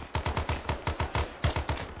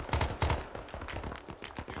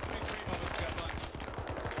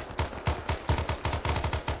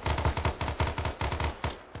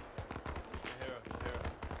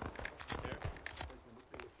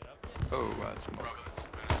 Oh, smoke.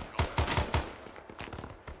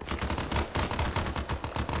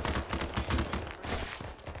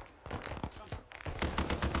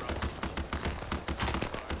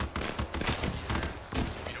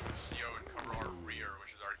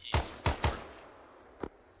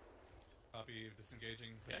 Copy,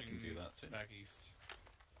 disengaging, Yeah, I pushing can do that too. back east.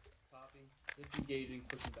 Copy. Disengaging,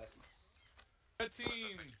 pushing back. Red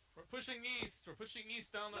team! We're pushing east! We're pushing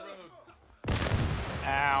east down the road!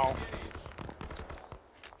 Ow.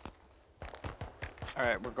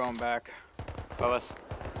 Alright, we're going back. Boas.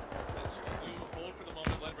 You hold for the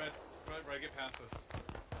moment, let Red get past us.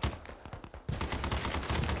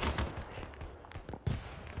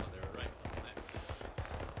 Oh, they were right next.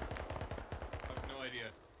 I have no idea.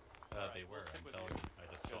 They were until I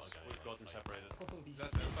just shot a guy. We've got them separated. Is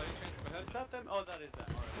that them by any chance up ahead? Is that them? Oh, that is them.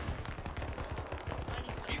 Alright.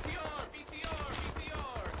 BTR! BTR!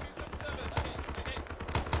 BTR! 277! Okay.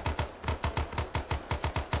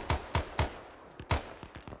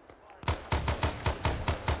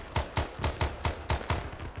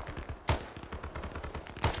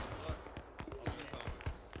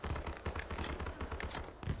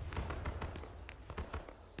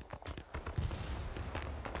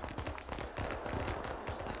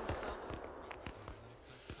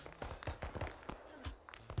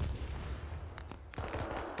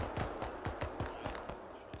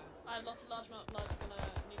 I've lost a large amount of blood. I'm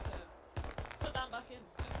gonna need to put that back in.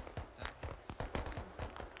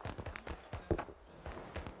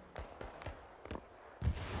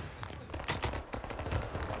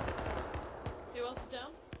 Who else is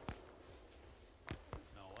down?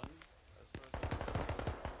 No one.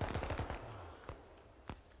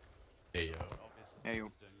 Hey yo. Hey yo.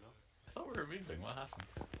 I thought we were moving. What happened?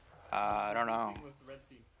 I don't know. With the red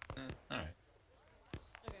team. Alright.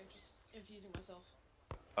 Okay, just infusing myself.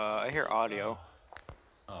 I hear audio.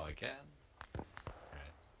 Oh, again? Okay,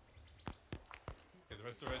 the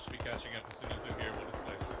rest of the red should be catching up as soon as they're here. We'll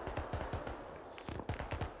displace.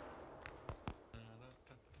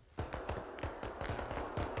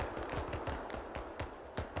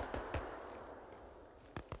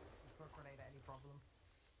 Grenade at any problem.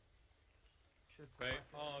 Should Right,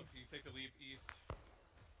 Hobbs, you take the leap east.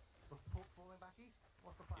 We're falling back east?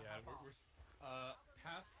 What's the plan? Yeah, How far? we're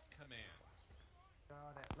past command.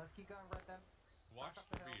 Got it. Let's keep going red then. Watch Back up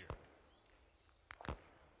the the hill. rear.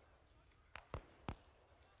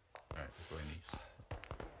 Alright, we're going east.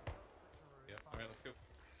 Yep, alright, let's go.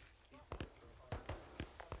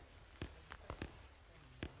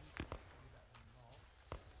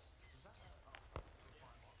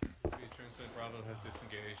 Bravo has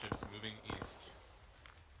disengaged and is moving east.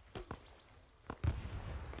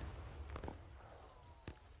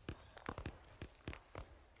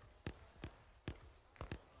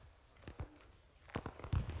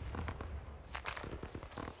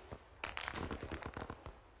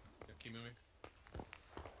 Keep moving.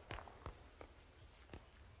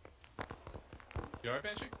 You alright,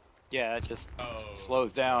 Banshee? Yeah, it just Oh,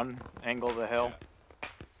 slows down, angle of the hill. Yeah.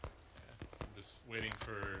 I'm just waiting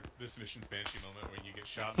for this mission's Banshee moment where you get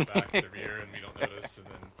shot in the back of the rear and we don't notice, and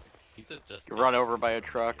then He did just You run over by a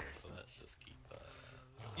truck. Here, so let's just keep.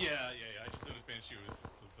 yeah. I just noticed Banshee was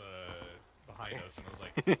behind us, and I was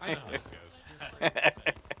like, I know how this goes.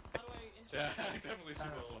 Yeah, I definitely see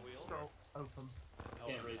this one. Scroll open.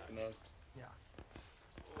 Can't raise commands. Yeah.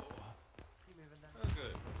 Oh,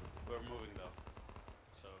 good. We're moving though,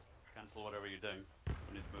 so cancel whatever you're doing.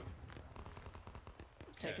 We need to move.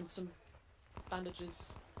 Taking some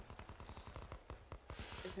bandages.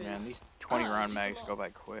 Man, these 20 round used a mags lot. go by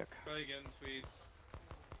quick. Try again, Tweed.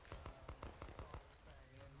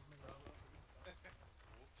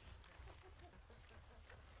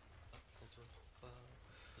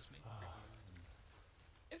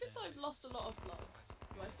 If it's I've lost a lot of blood,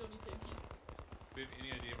 do I still need to infuse it? Do we have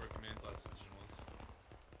any idea where Command's last position was?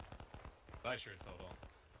 I sure as hell don't.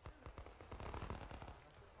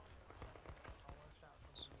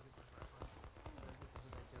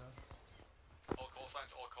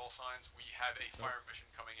 All call signs. We have a fire mission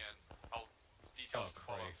coming in. I'll details to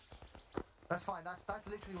follow. That's fine. That's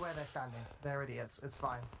literally where they're standing. They're idiots. It's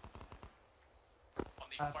fine. On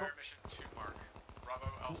the fire mission to Mark. Bravo,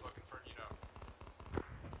 Alpha, confirm you know.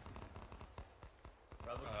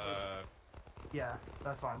 Bravo, Yeah,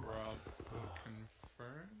 that's fine. Bravo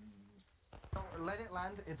confirmed. Don't let it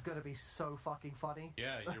land. It's gonna be so fucking funny.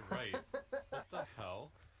 Yeah, you're right. What the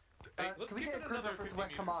hell? Hey, let's can we give get it a grid another reference 50 where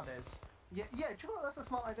meters. command is? Yeah, do you know what? That's a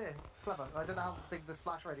smart idea. Clever. I don't know how big the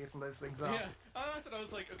splash radius and those things are. Yeah, that's what I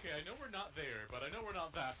was like. Okay, I know we're not there, but I know we're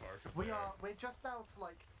not that far from there. We're just now to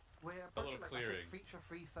like we're A little approaching, clearing. I think, feature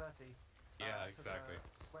 330. Yeah, to exactly.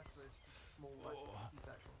 the west of this small E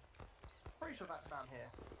section. Pretty sure that's down here.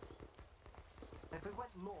 If we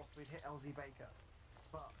went north, we'd hit LZ Baker.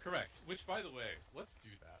 But Correct. Which, by the way, let's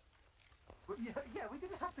do that. yeah, we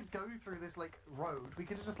didn't have to go through this like road. We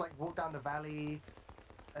could have just like walked down the valley.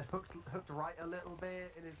 And hooked right a little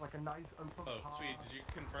bit, and it's like a nice open path. Sweet. Did you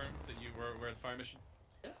confirm that you were at the fire mission?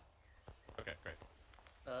 Yeah. Okay, great.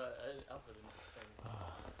 Alpha didn't say.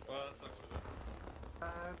 Well, that sucks for them.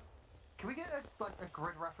 Can we get a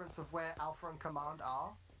grid reference of where Alpha and Command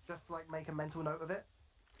are? Just to like make a mental note of it?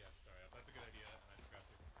 Yes, sorry, that's a good idea, and I forgot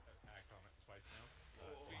to act on it twice now.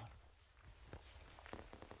 Sweet.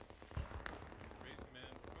 Raise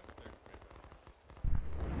command, request their grid reference.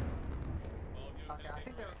 All of you Okay, I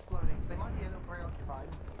think they're exploding, so they might be a little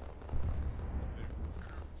preoccupied.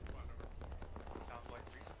 Sounds like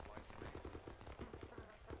resupply to me.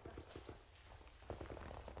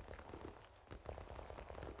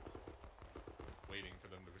 Waiting for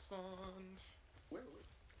them to respond. Where were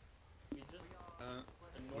we? Just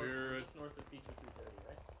We're just north of feature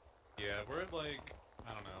 330, right? Yeah, we're at like,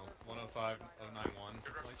 I don't know, 105, 091,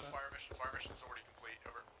 Good something like reference to that. fire mission. Fire mission is already complete.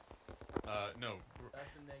 Over. No.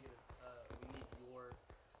 That's a negative. We need your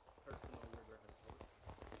personal grid reference.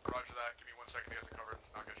 Roger that. Give me 1 second to get the cover.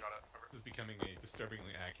 Not gonna shot it. Over. This is becoming a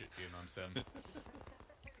disturbingly accurate Vietnam sim.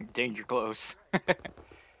 Danger close.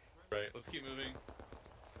 Right, let's keep moving.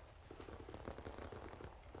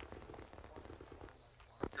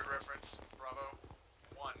 Good reference. Bravo.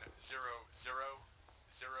 1000092.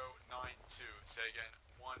 Say again.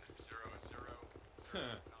 1000092.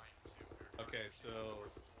 Okay, so.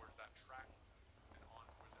 Towards that track and on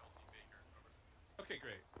towards LZ Baker. Over. Okay,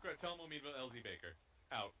 great. Great. Tell them we'll meet about LZ Baker.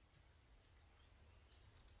 Out.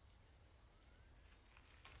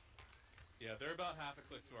 Yeah, they're about half a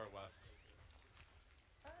click to our west.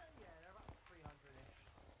 Yeah, they're about 300-ish.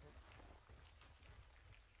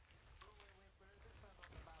 We're a bit further up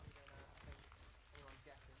the valley than I think anyone's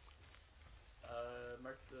guessing.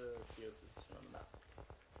 Mark the CO's position on the map.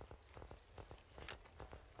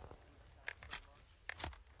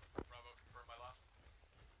 Bravo. Confirm my last.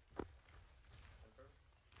 Confirm.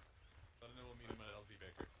 Let them know we'll meet him at LZ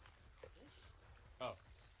Baker. Oh.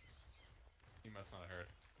 He must not have heard.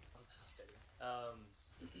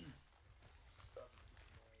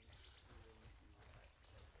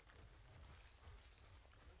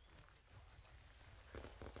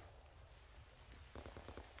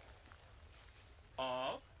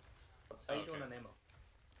 How you doing on ammo?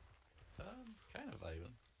 Kind of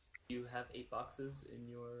vibing. You have 8 boxes in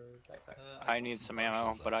your backpack. I need some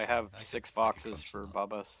ammo, but I have 6 boxes for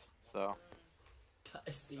Bubba's, so.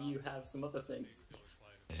 I see you have some other things.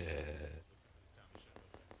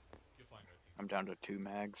 I'm down to 2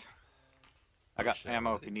 mags. I got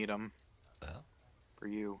ammo if you need them. For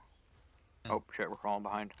you. Oh shit, we're falling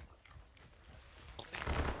behind.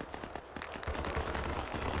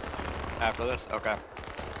 After this? Okay.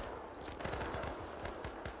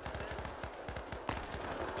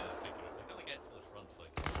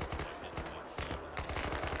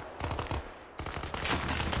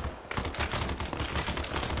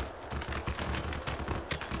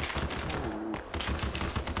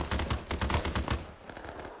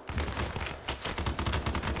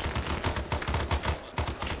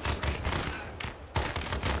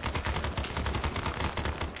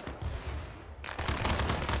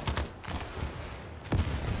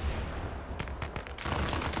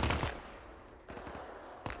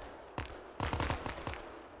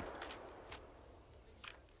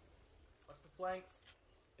 Flanks.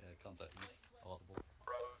 Yeah, contact east. Audible.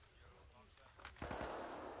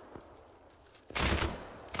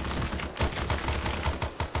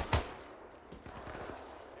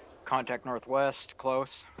 Contact northwest,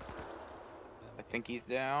 close. I think he's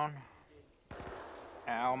down.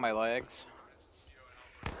 Ow, my legs.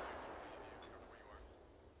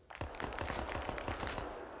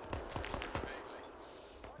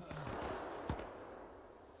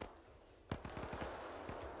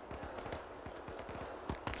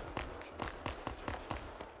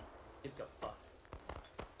 It got fucked.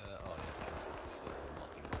 Oh yeah, because it's not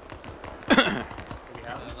doing too well. We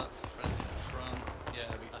have it? That's friendly from... Yeah,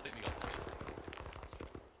 I think we got the safe.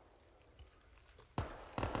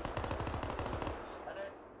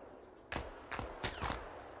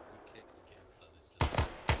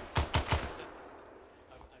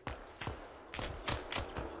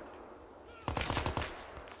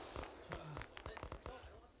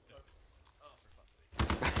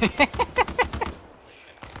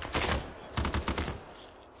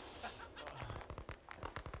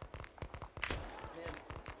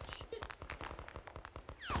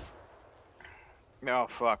 Oh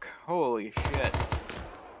fuck. Holy shit.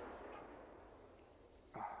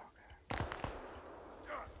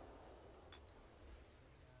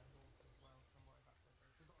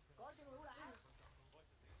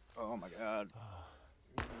 Oh my god.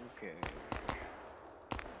 Okay.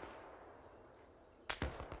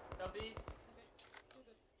 Southeast.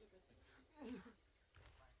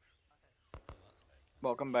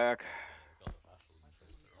 Welcome back.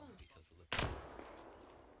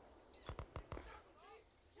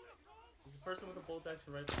 There's a person with a bolt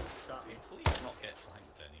action rifle shot me. Please not get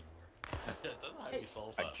flanked anymore. I don't know how we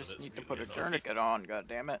solve that. I just need to put a tourniquet on, god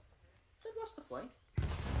damn it. Did watch the flank?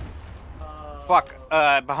 Fuck,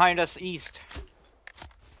 behind us east.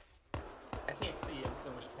 I can't see, I'm in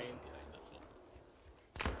so much pain.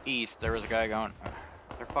 East, there was a guy going.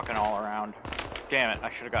 They're fucking all around. Damn it, I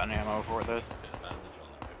should have gotten ammo for this.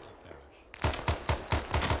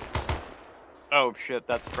 Oh shit,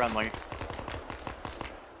 that's friendly.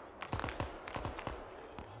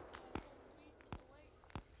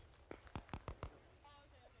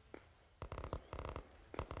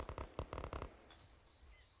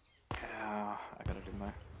 Yeah, I gotta do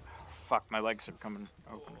my... Fuck, my legs are coming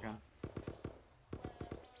open again.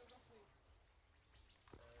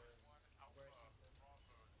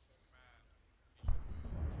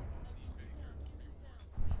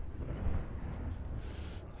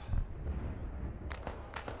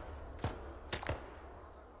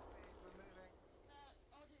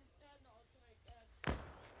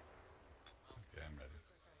 Okay, I'm ready.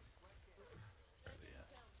 Where's he at?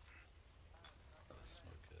 Oh,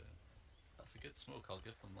 smoke. That's a good smoke, I'll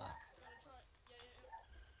give them that.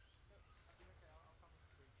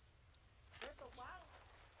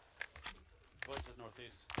 Voice is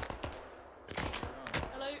northeast.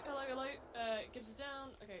 Hello, hello, hello. Gibbs is down.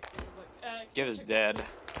 Okay, Gibbs is dead.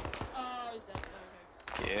 Oh, he's dead.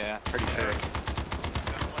 Oh, okay. Yeah, pretty sure.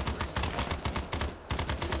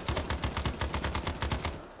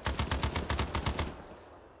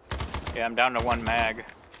 Yeah, I'm down to 1 mag.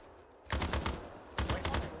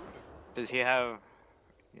 Does he have...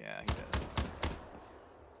 Yeah, he does.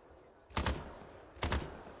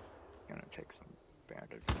 Gonna take some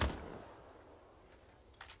bandages.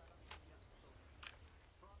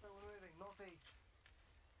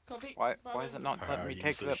 Copy. Why is it not letting me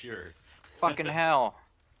take so the... sure? Fucking hell.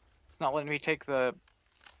 It's not letting me take the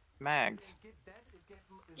mags.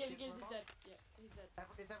 Yeah, Gibbs is dead. Yeah, he's dead.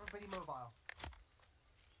 Is everybody mobile?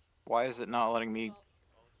 Why is it not letting me...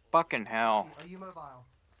 Fucking hell. Are you mobile?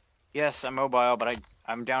 Yes, I'm mobile, but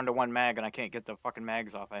I'm down to 1 mag and I can't get the fucking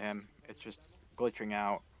mags off of him. It's just glitching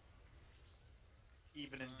out.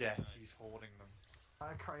 Even in death, he's hoarding them.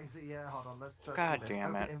 Crazy, yeah, hold on, let's do God this.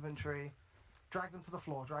 damn Open it. inventory. Drag them to the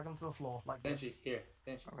floor, like Banshee, this. here,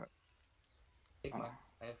 Banshee. Okay. Take mine.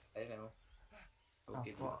 I have ammo. I will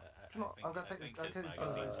give you. I'm gonna take this. I'm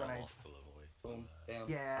gonna take these grenades. Boom, bam.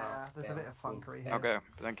 Yeah, there's a bam, bit of boom, funkery bam. here. Okay,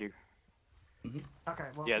 thank you. Okay,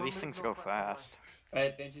 well, Yeah, we'll these move things go northwest that way. fast.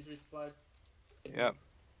 Alright, Banshee's resupplied. Yep.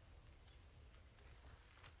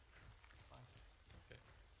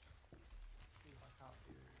 See if I can't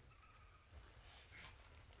do.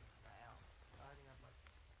 Wow. I only have like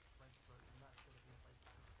red smoke, and that's gonna be a place.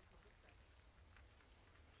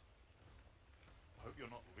 I hope you're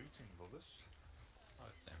not looting, Lewis. Oh,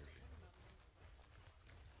 it's never been.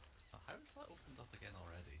 Oh, how is that opened up again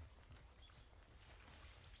already?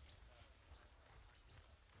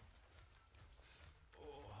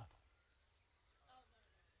 Oh.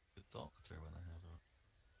 The doctor when I have her.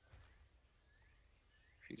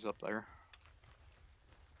 She's up there.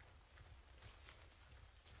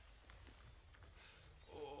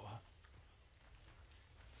 Oh.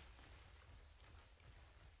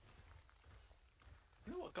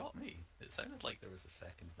 You know what got me? It sounded like there was a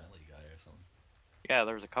second melee guy or something. Yeah,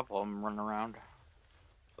 there's a couple of them running around.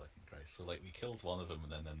 Fucking Christ. So, like, we killed one of them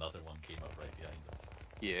and then another one came up right behind us.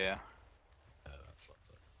 Yeah. Oh, that's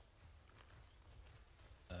fucked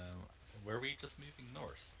up. Were we just moving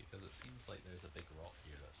north? Because it seems like there's a big rock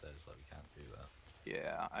here that says that we can't do that.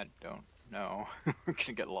 Yeah, I don't know. We're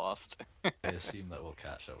gonna get lost. I assume that we'll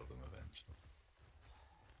catch up with them eventually.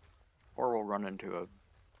 Or we'll run into a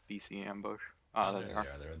BC ambush. Ah, there they are.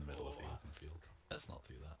 Yeah, they're in the middle of the open field. Let's not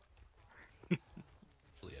do that.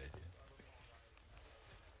 Silly idea.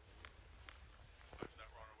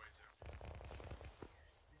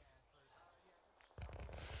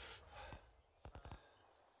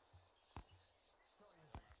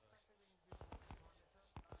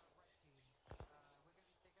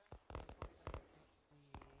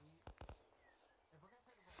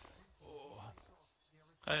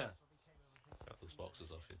 Oh yeah. Got those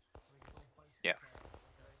boxes off you. Yeah.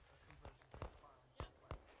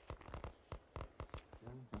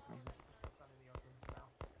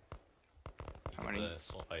 How many?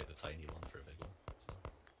 Swap out the tiny one for a big one. So.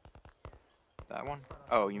 That one?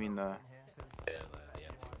 Oh, you mean the... Yeah, the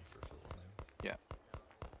empty one for full one now. Yeah.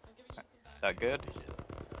 That good?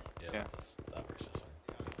 Yeah. That works just fine.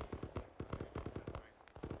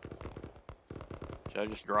 Should I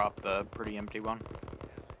just drop the pretty empty one?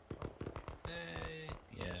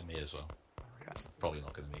 Yeah, may as well. It's probably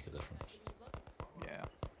not going to make a difference. Yeah.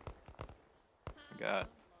 I got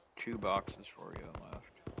 2 boxes for you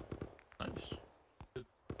left. Nice. Good.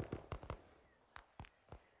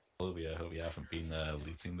 Hope you haven't been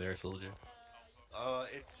looting there, soldier.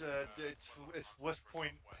 It's West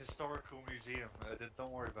Point Historical Museum.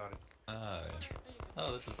 Don't worry about it. Ah, yeah.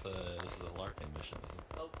 Oh, this is a larking mission, isn't it?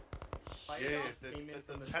 Oh. Yeah, Came in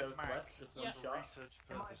from the Ted southwest, Max just for one shot. research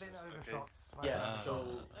It might have been purposes. overshots. Yeah, so...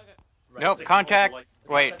 Right. Nope, contact!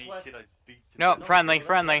 Wait. Nope, friendly.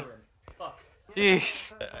 Fuck.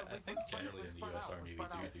 Jeez. I think generally in the US Army we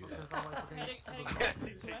do that. Yes,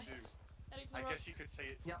 they do. I guess you could say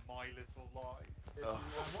it's my little lie.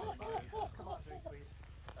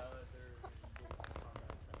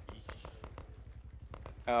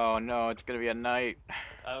 Oh no, it's gonna be a night.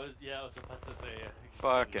 I was about to say.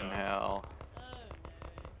 Fucking hell.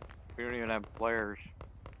 We don't even have players.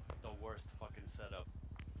 The worst fucking setup.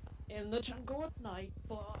 In the jungle at night,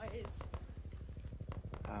 boys.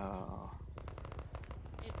 Oh.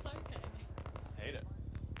 It's okay. Hate it.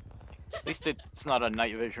 At least it's not a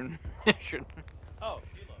night vision mission. Oh,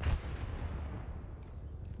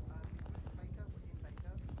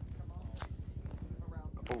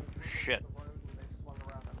 Oh shit.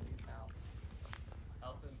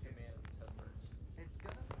 Alpha and Command head first. It's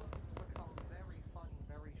gonna become very funny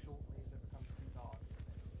very shortly as it becomes too dark.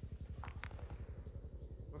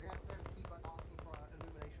 We're gonna have to keep asking for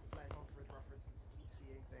illumination flares on grid references to keep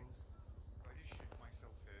seeing things. I just shoot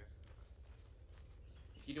myself here.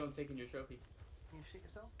 If you don't take in your trophy. Can you shoot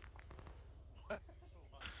yourself?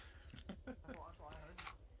 That's what I heard.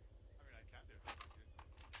 I mean, I can do it.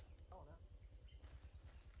 Oh no.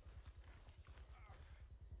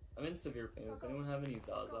 I'm in severe pain. Does anyone have any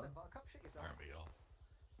Zaza? Aren't we all?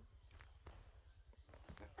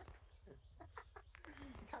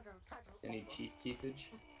 Any Chief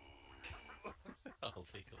Keefage? I'll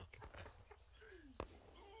take a look.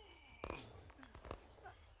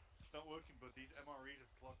 It's not working, but these MREs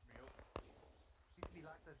have clogged me up. Need to be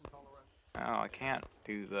lactose intolerant. Oh, I can't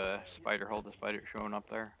do the spider hold the spider showing up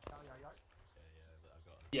there.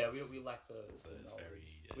 Yeah, we lack the it's knowledge.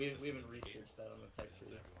 very, we haven't researched that on the tech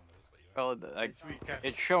tree. Well,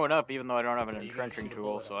 it's showing up even though I don't have an entrenching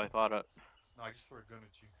tool, so I thought it. No, I just threw a gun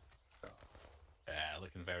at you. Yeah,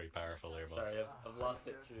 looking very powerful there, boss. Sorry, I've lost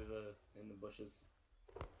it in the bushes.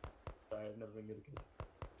 Sorry, I've never been good at it.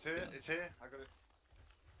 It's here, it's here. I got it.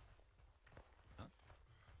 Huh?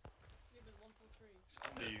 It's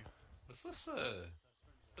under you. Was this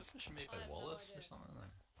mission made by Wallace or something?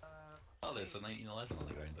 Oh, there's a 1911 on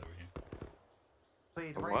the ground over here.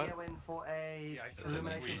 Please, A radio what? in for a It's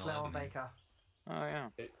illumination a flare on 1911. Baker. Oh yeah.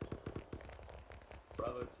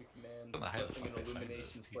 Bravo to command, Don't know how the requesting an fuck I found illumination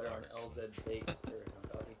this, too flare on dark. LZ fake or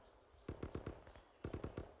copy.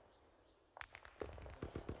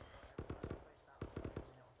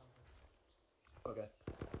 Okay.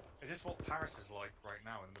 Is this what Paris is like right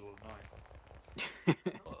now in the middle of the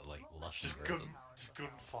night? What, like lush and Just verdant?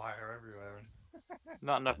 gunfire everywhere.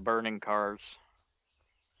 Not enough burning cars.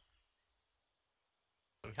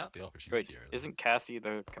 We had the Wait, opportunity earlier. isn't Cassie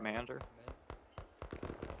the commander?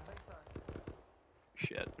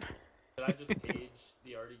 Shit. Did I just page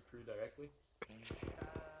the RD crew directly?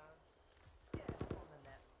 Yeah, on the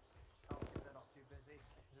net. Hopefully they're not too busy.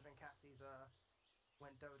 Considering Cassie's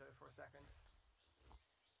went dodo for a second.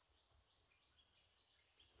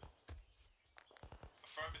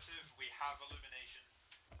 Affirmative, we have illumination.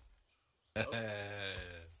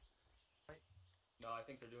 No, I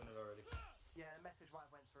think they're doing it already. Yeah, a message might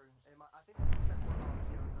have went through. I think there's a separate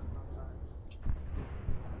RTO that does that.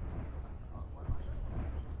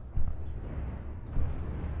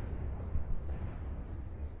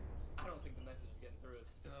 I don't think the message is getting through.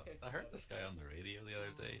 You know, I heard this guy on the radio the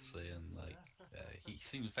other day saying, like, he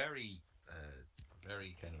seemed very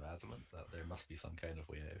kind of adamant that there must be some kind of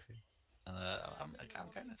way out here. And I'm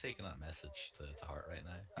kind of taking that message to heart right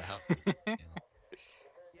now. I have to, you know.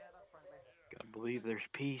 Gotta believe there's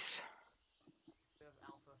peace.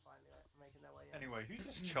 Anyway, who's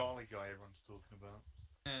this Charlie guy everyone's talking about?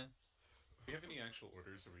 Do we have any actual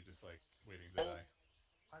orders, or are we just like waiting to die?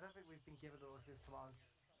 I don't think we've been given orders commands.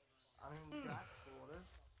 I mean, we can ask for orders.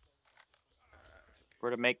 We're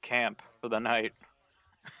to make camp for the night.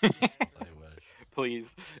 I wish.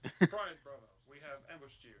 Please. Surprise, brother. We have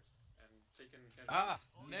ambushed you and taken Ah,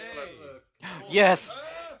 nay! Yes!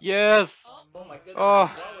 Yes! Oh my goodness, Oh.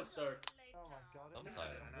 that was dark. Oh my god.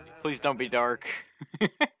 Please don't be dark. I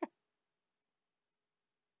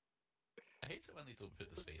hate it when they don't put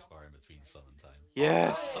the space bar in between sun and time.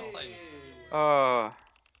 Yes! Sometimes. Oh.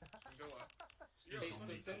 It's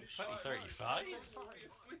only 2035?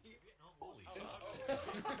 Holy fuck.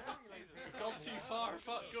 We've gone too far,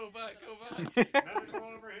 fuck, go back, go back! Medical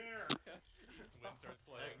over here! Wind starts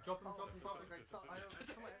playing. Drop him.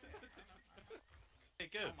 Hey,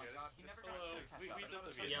 good. Oh my god, he never got Hello. chest We did the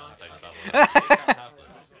Yeah, Vietnam time time travel. travel. They can't have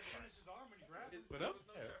this. What up?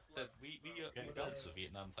 We built the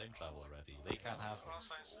Vietnam time travel already. They can't have this.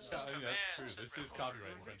 Yeah, I mean, that's true. This is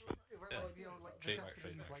copyright infringement. Yeah. You know, like, Trademark,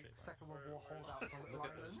 Japanese, trademark, like, trademark. Second World War holdouts on little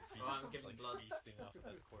islands. I'm giving blood. feasting off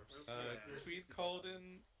that corpse. Tweet called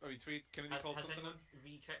in. I mean, Tweet Kennedy Has called something anyone in.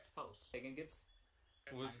 rechecked pulse? Taking Gibbs?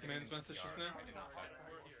 What was the command's message just now?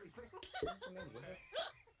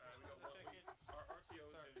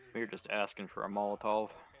 We were just asking for a Molotov.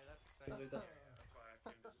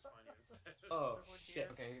 Oh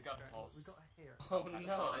shit. Okay, he's got the pulse. We got here. Oh That's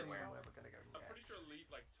no. where we're gonna go I'm next. pretty sure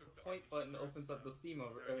Leap like took the Point button opens up the Steam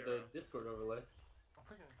or the Discord overlay. I'm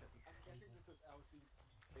pretty sure it's gonna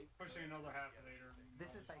be pushing another half later.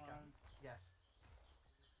 This is Baker. Yes.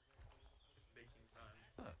 Baking time.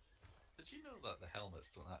 Huh. Did you know that the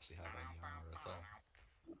helmets don't actually have any armor at all?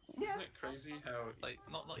 Yeah. Isn't it crazy how Like,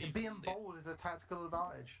 not even. Being bold is a tactical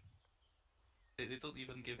advantage. They don't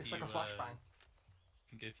even give It's you. like a flashbang.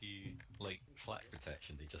 Can give you like flak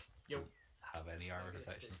protection. They just don't have any armor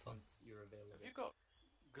protection at all. Have you got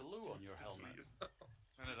glue on your helmet?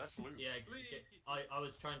 No, that's loot. Yeah, I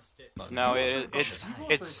was trying to stick. No,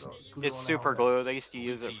 it's super glue. They used to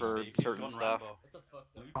use it for certain stuff.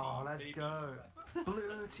 Oh, let's go.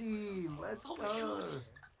 Blue team, let's go.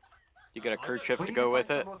 You got a kerchief to go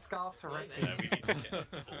with it. More scarves for red Yeah, team. we need to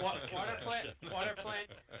get Water plant.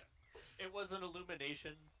 It was an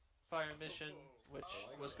illumination fire mission, which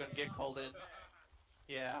was going to get called in.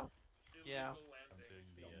 Yeah. Yeah. I'm doing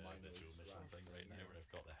the dual mission thing right now where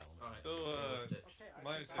I've got the helmet. So,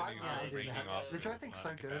 my understanding is we're ranking off. Which I think's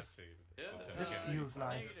so good. Yeah, This feels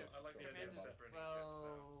nice. Well,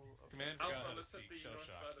 Command forgot how to speak. Shell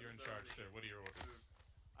shock. You're in charge, sir. What are your orders?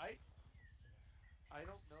 I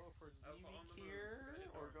don't know if we're leaving here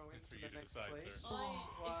or going It's to for you the to next decide, place. sir.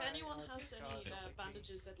 If anyone has any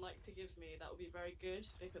bandages they'd like to give me, that would be very good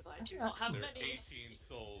because I do not have There are many. 18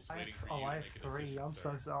 souls waiting for I you to have make a 3. decision, I'm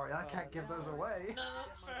sir. so sorry. I can't give those away. No,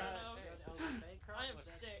 that's fair enough.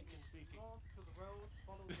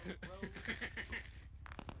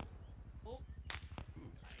 Oh.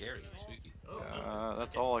 Ooh, scary, spooky.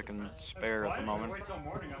 That's all I can spare at the moment. Wait till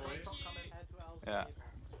morning at least. Yeah.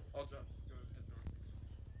 I'll jump. Go ahead, Jordan.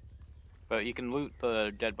 But you can loot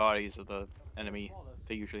the dead bodies of the enemy.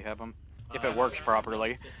 They usually have them. If it works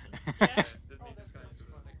properly. Okay, did me disconnect to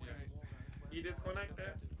the thing. Yeah. He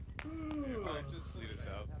disconnected. Just lead us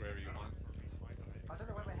out wherever you want. I don't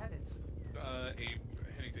know where we're headed.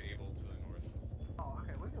 Heading to Able to the north. Oh,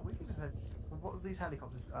 okay. We can just head. What was these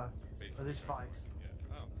helicopters? Are these fives?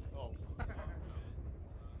 Yeah. Oh.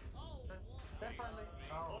 They're friendly.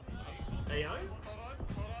 Oh. AO?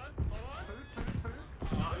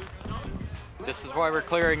 This is why we're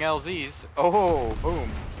clearing LZs. Oh, boom.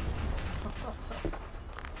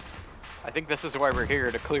 I think this is why we're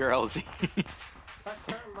here, to clear LZs. That's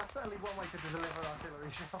certainly one way to deliver an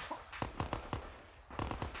artillery shot.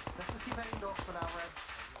 Let's just keep heading north for now, Red.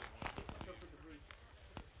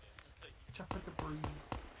 Jump with the breeze.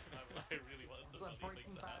 I really wanted the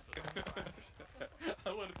thing to happen. I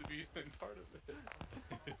wanted to be in part of it.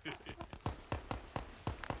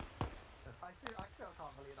 I still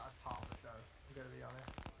can't believe that's part of the show, I'm gonna be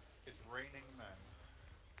honest. It's raining men.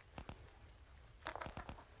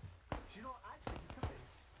 Do you know what, actually, you could be.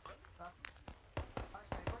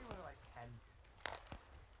 Actually, probably when like 10.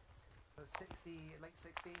 But 60, late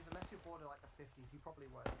 60s, unless you're born in like the 50s, you probably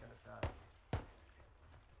weren't gonna serve.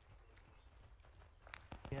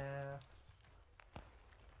 Yeah.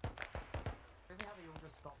 Crazy how they all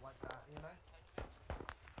just stop like that, you know?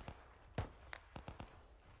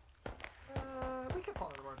 We can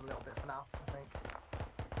follow the road a little bit for now, I think.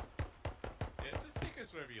 Yeah, just take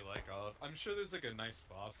us wherever you like, Olive. I'm sure there's like a nice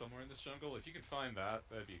spa somewhere in this jungle. If you can find that,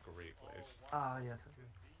 that'd be a great place. Ah, yeah, totally.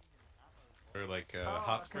 Or like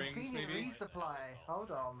hot springs, Convenient maybe. resupply.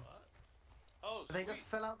 Hold on. Oh, they just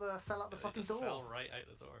fell out the fucking door. Fell right out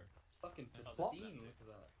the door. Fucking What? pristine, look at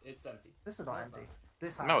that. It's empty. This is not empty.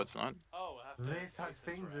 This has, No, it's not. Oh, I have to This has place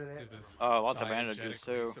things in it. Oh, lots of bandages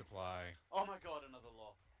too. Supply. Oh my god, another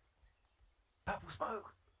law. Purple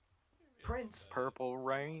smoke. Prince. Purple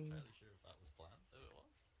rain. Fairly sure if that was planned. Oh, it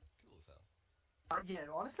was. Cool as hell. Yeah,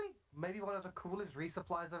 honestly, maybe one of the coolest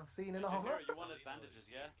resupplies I've seen in a Engineer, horror. you wanted bandages,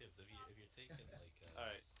 yeah? If you're taking like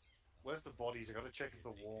Alright. Where's the bodies? I gotta check if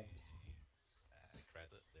they're warm.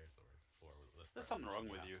 credit, there's the word for this. There's something wrong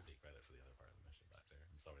with have you. to take credit for the other part of the mission back there.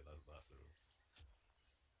 I'm sorry, that's the rule.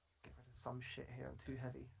 Get rid of some shit here. I'm too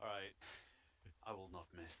heavy. Alright. I will not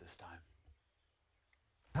miss this time.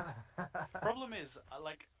 Problem is,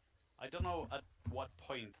 I don't know at what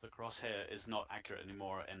point the crosshair is not accurate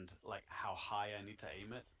anymore, and like how high I need to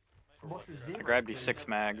aim it. What's the zero? I grabbed you 6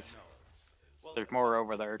 mags. There's more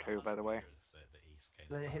over there too, by the way.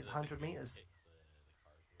 Then it hits 100 meters.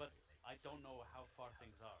 But I don't know how far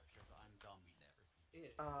things are because I'm dumb.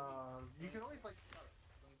 You can always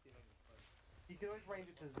you can always range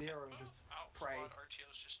it to 0 and just pray.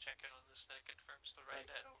 RTO's just checking on this thing, confirms the right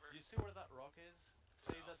head over. You see where that rock is?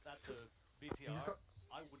 Say that's a BTR.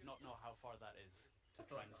 I would not know how far that is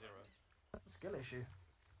to find 0. That's a skill issue.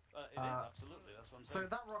 It is, absolutely. That's what I'm saying. So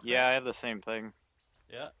that rock. Yeah, I have the same thing.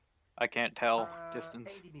 Yeah. I can't tell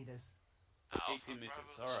distance. 80 meters. 18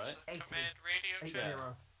 meters. All right. 80. Command radio 80.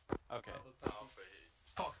 check. Okay.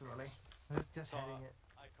 Approximately. Just heading it.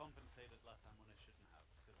 I compensated last time when I shouldn't have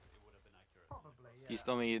because it would have been accurate. Probably. Yeah. Do you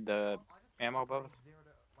still need the ammo, Bubba? 0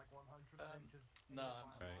 to like 100 and just. No,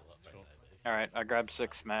 I'm full up right now, buddy. Alright, I grabbed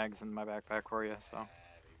 6 mags in my backpack for you, so.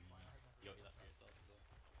 You got that for yourself as well?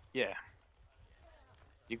 Yeah.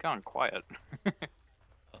 You gone quiet.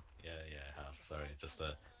 Oh, yeah, I have. Sorry, just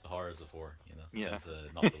the horrors of war, you know. Yeah. Tend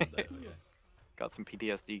to knock the wind out, yeah. Got some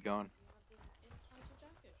PTSD going.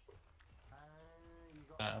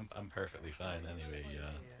 I'm perfectly fine anyway.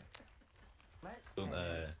 Don't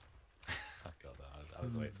oh god, I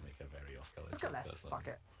was waiting to make a very off-color Let's go joke. left. That's Fuck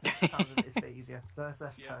not- it. Sounds it's a bit easier. There's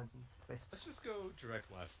less turns and Let's twists. just go direct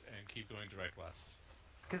west and keep going direct west.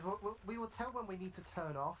 Because we will tell when we need to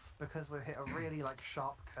turn off because we'll hit a really like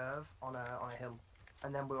sharp curve on a hill,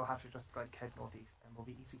 and then we'll have to just like head northeast, and we'll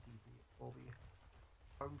be easy peasy. We'll be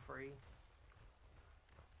home free.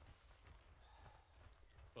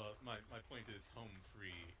 But my point is, home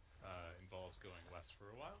free involves going west for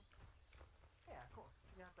a while. Yeah, of course.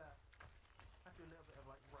 You have to do a little bit of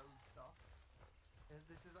like road stuff.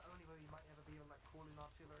 This is the only way you might ever be like calling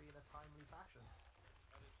artillery in a timely fashion.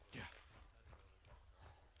 Yeah.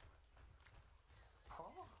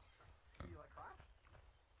 Oh, you like crash?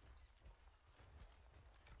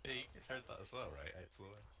 Hey, you guys heard that as well, right? Out to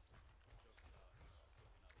the west.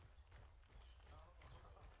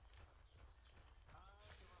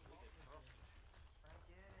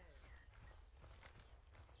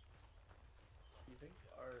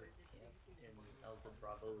 in Elsa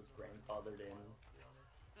Bravo was grandfathered in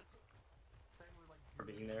for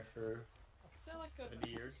being there for I feel like 70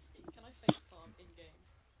 years. Can I face palm in game?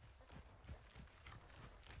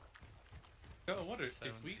 I wonder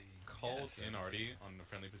if we called in Artie on a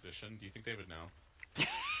friendly position, do you think they would know? I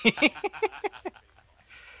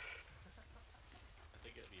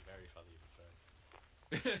think it'd be very funny if we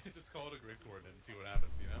tried. Just call it a grid coordinate and see what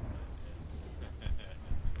happens, you know?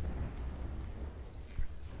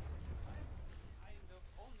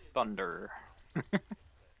 Thunder.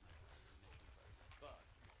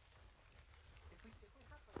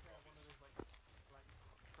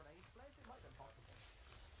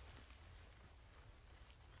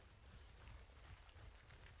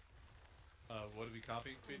 What did we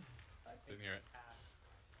copy, Tweed? Didn't hear it.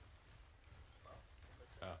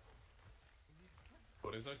 Oh.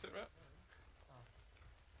 What is our sit rep?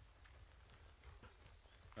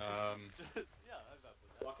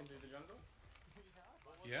 Walking through the jungle?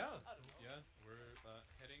 Yeah, yeah, we're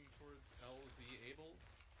heading towards LZ Able.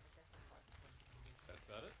 That's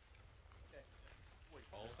about it.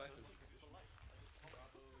 All effective.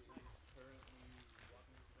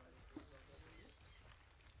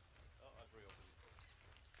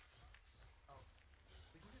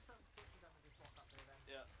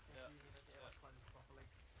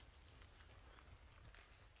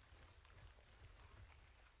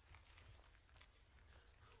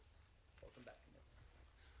 Welcome back.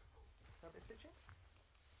 A bit stitching?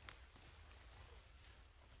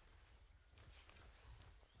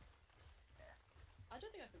 I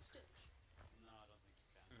don't think I can stitch. No, I don't think you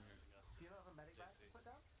can. Do you have a medic bag to put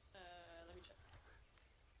down? Let me check.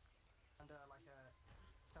 And like a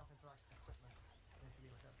self-interactive equipment. There should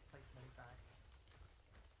be like a place medic bag.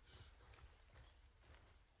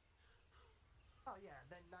 Oh yeah,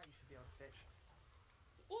 then now you should be able to stitch.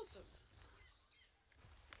 Awesome.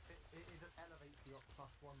 It just elevates you up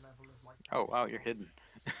plus one level of like. Oh wow, you're hidden.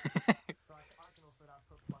 So I can also now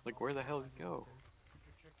put Like where the hell did you go? Could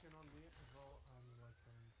you check in on me as well? Like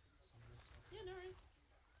some of this stuff. Yeah, no worries.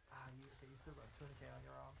 You still got 200k on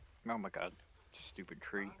your arm. Oh my god. Stupid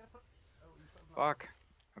tree. You put Fuck.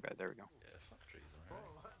 Okay, there we go. Yeah, fuck trees,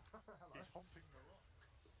 alright. He's humping the rock.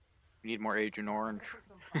 We need more Agent Orange.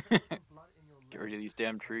 Get rid of these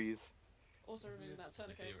damn trees. Also removing that My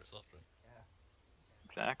tourniquet. favourite soft drink. Yeah.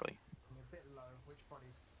 Exactly. I'm a bit low, which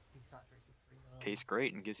body desaturates the screen. Tastes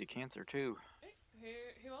great and gives you cancer too. Hey,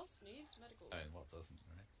 who else needs medical? And what doesn't,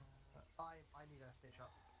 right? I need a stitch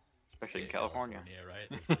up. Especially in Yeah, California. right?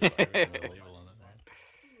 They put everything with a label on it, right?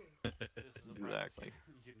 This is a Exactly.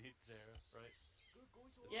 practice you need there, right?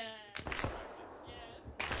 Yes. Yes.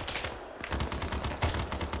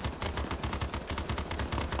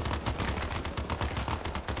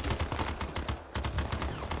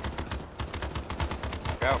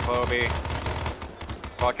 Watch out, Kobe.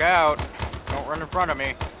 Watch out. Don't run in front of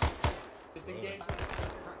me. Disengage.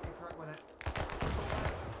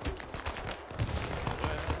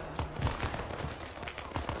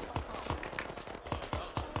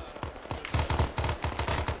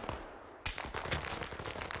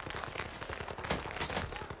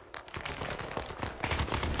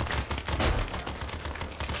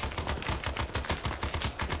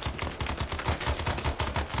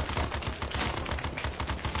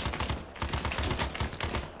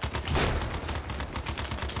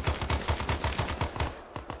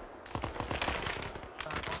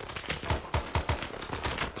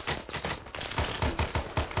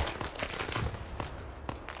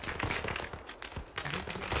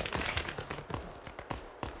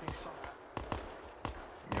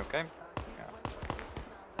 You okay?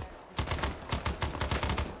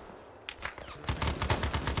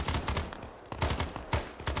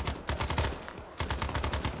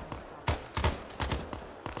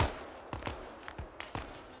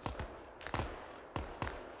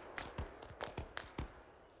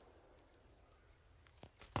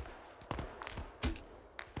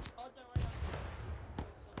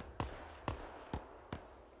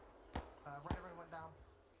 Right, everyone went down.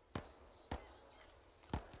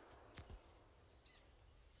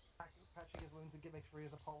 Patching his wounds and making sure he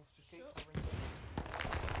has a pulse. Just keep covering him.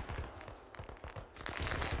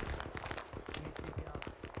 He needs CPR.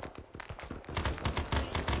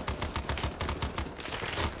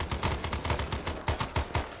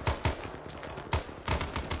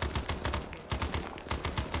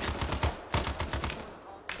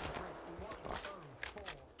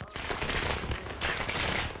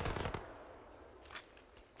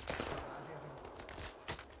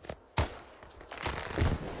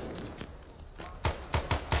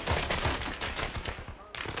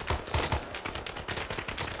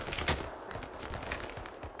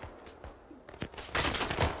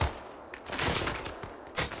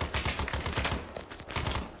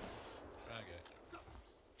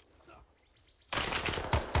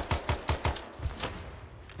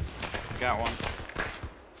 Got one.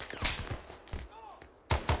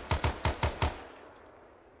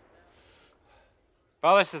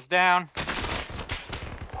 Bubba's is down.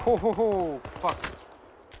 Ho ho ho! Fuck.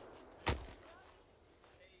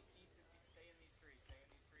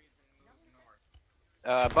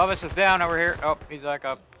 Bubba's is down over here. Oh, he's back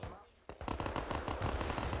up.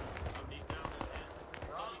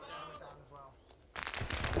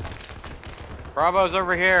 Bravo's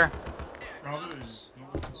over here. Bravo's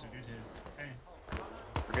not looking so good here. Hey.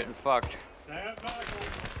 We're getting fucked. Down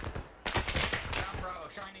Bravo,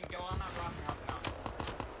 Shining, go on that rock and help him out.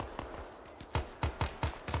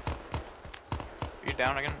 Are you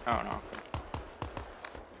down again? Oh no.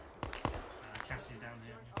 Cassie's down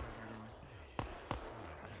here.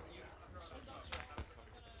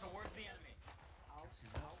 Towards the enemy.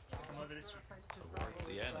 Cassie's up. Come over this way. Towards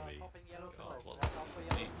the enemy. God, what's me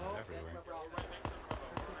everywhere?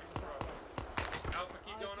 Alpha,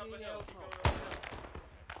 keep going up the hill. Keep going up the hill.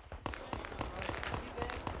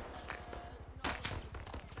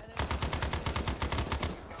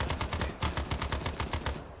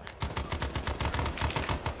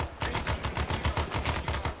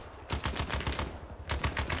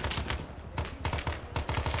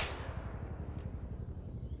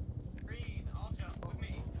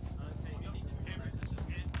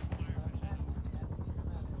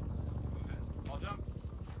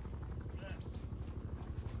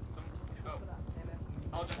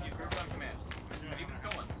 I'll jump you group on command. Have you been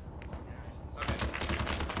stolen? Okay.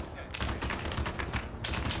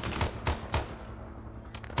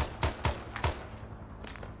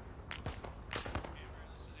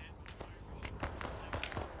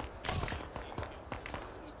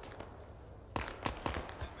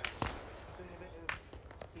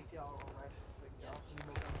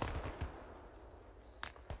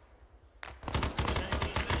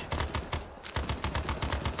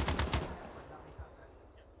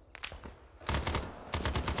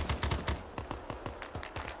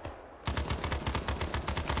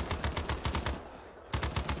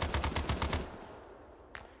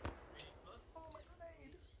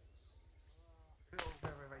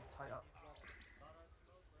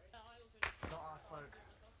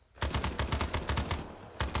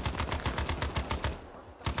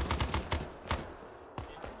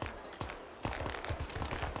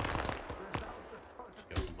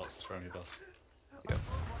 From your boss. Yep.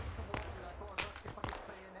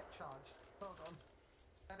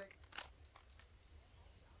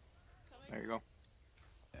 There you go.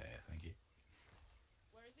 Yeah, thank you.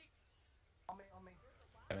 Where is he? On me, on me.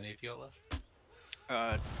 How many have you got left?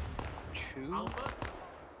 2? Alpha?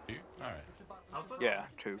 2? Alright. Alpha? Yeah,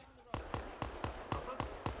 2. Alpha?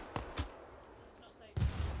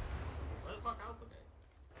 Where the fuck Alpha go?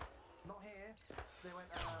 Not here. They went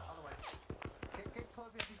other way. Get close.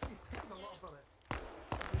 He's taking a lot of bullets.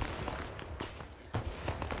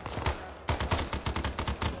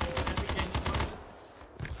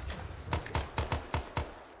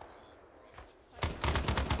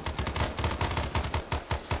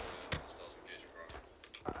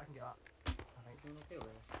 I can get that. I think.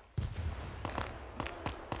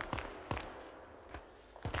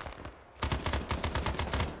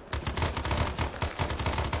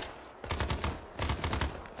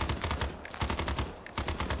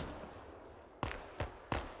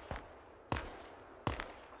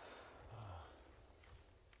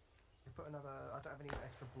 Put another. I don't have any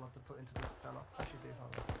extra blood to put into this fella. I should do.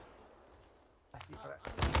 Hold on. I see. Got it.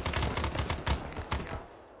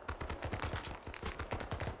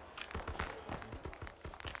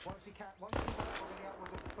 Once we get already out,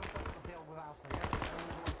 we'll just push up the hill with Alpha. Yeah. And we'll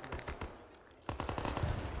move on to this.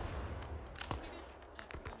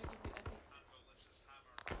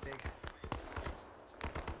 Big.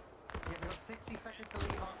 Yeah, we've got 60 seconds to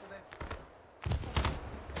leave after this.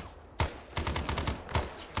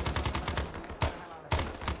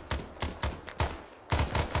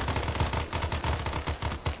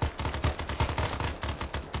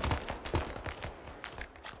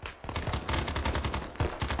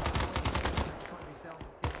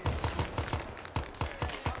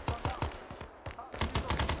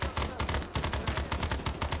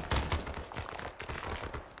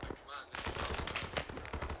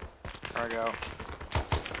 There we go.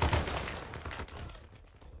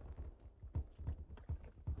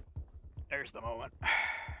 There's the moment.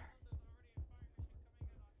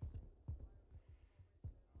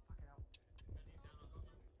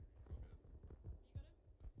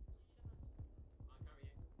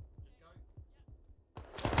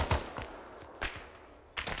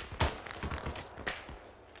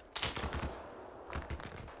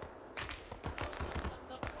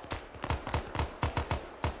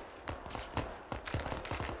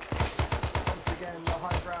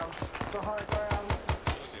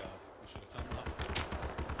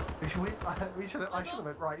 We should have. I should have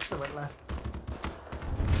went right. Should have went left.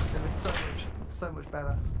 It was so much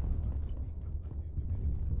better.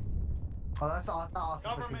 Oh, that art is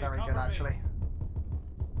looking very good actually.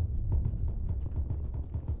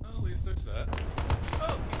 Oh, at least there's that.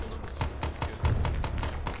 Oh, people notice. That's good.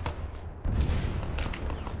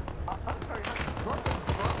 I'm very happy. Rob's doing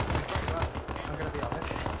very well. I'm gonna be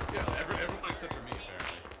honest. Yeah, everyone except for me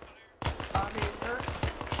apparently. I mean,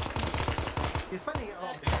 you're spending it a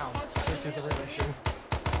lot of the count, which is a real issue.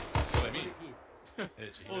 That's what I mean.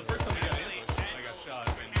 Well, the first time I got ambushed, I got shot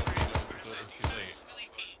and nobody noticed until it was too late.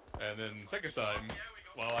 And then second time,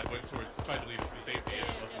 while I went towards trying to lead us to safety and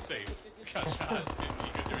it wasn't safe, got shot and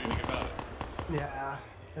you couldn't do anything about it. Yeah,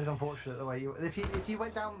 it's unfortunate the way you. If you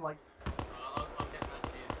went down like. I'll get back to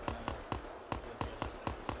you.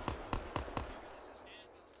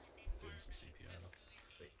 Doing some CPR now.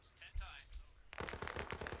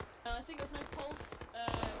 I think there's no pulse.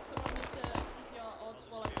 Someone needs to CPR odds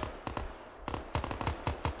while I go.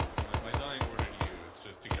 My dying order to you is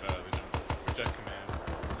just to get out of the jungle, reject command,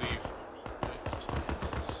 leave.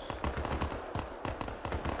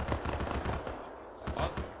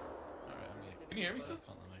 Oddly. Alright, I'm gonna. Can you hear me still?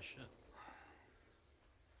 Can't my shit.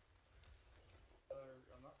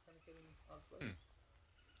 I'm not tourniqueting, honestly.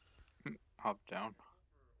 Hop down.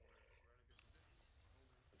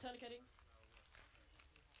 Tourniqueting.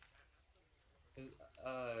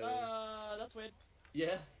 That's weird.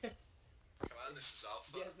 Yeah. Command, this is Alpha.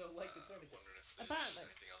 He has no leg to tourniquet. Wondering if there's Apparently.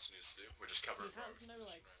 anything else he needs to do. We're just covering He has road no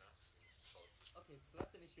legs. right now. Okay, so that's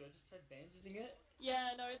an issue. I just tried bandaging it.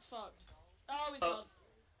 Yeah, no, it's fucked. Oh, he's gone.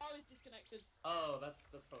 Oh, he's disconnected. Oh, that's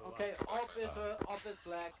probably Okay, op is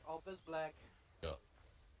black. Op is black. Got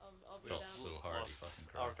I'll be got down. so hard he fucking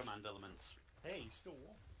crashed. Our command elements. Hey, you still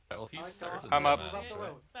warm? Well, he's third in I'm up. command,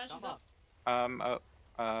 right? Banshee's up.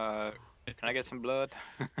 Can I get some blood?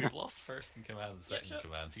 We've lost first in command and second in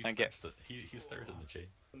command. He's Thank you. first. He's third in the chain.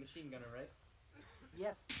 The machine gunner, right?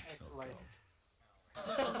 Yes, Oh, excellent.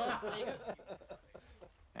 God. There you go.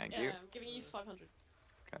 Thank Yeah, you. I'm giving you 500.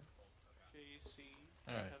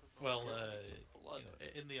 Alright. Well, you know,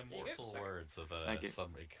 in the immortal words of Thank you.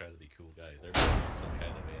 some incredibly cool guy, there must be some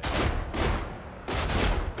kind of AI.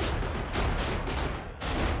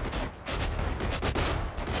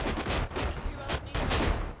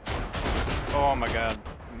 Oh my god.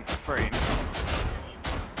 Frames.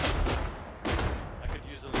 I could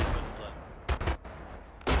use a little bit of blood.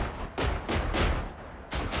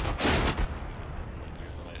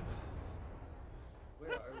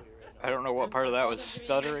 Where are we right now? I don't know what part of that was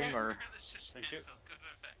stuttering or. Thank you.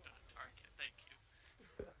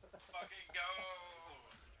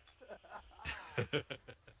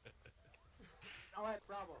 Alright,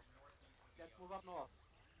 Bravo. Let's move up north.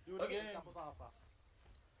 Do it again. Top of Alpha.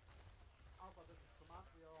 Alpha, this is command.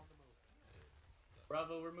 We are on the move.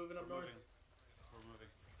 Bravo, we're moving up north. We're moving.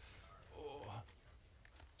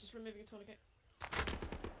 Just removing a tourniquet.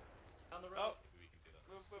 On the road. We can do that.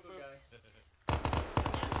 Move, guy.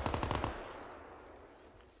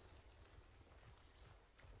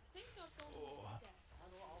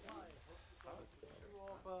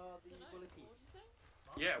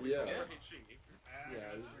 Yeah, we got HE.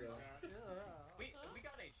 Yeah, We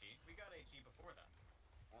got HE. We got HE before that.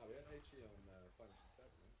 we had HE on Function 7,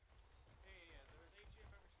 right? Yeah, there was HE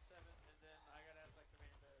on Function 7, and then I got asked by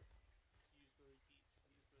Commander to use Willie Pete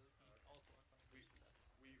also on Function 7.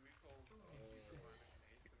 We called and then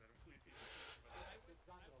Willie Pete. This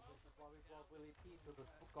is why we brought Willie P to the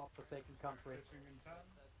godforsaken country.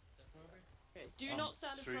 Okay, do not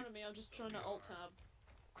stand in front of me, I'm just trying to alt tab.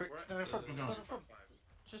 Quick, stand in front. Stand in front.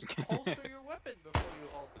 Just holster your weapon before you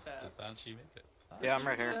alt tab. Did Banshee make it? Yeah, I'm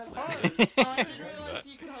right here. I didn't realize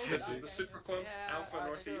you could hold This it. is the super clump. Yeah, Alpha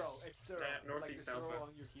northeast. It's zero. Northeast like the Alpha. zero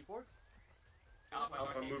on your keyboard.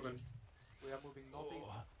 Alpha moving. We are moving northeast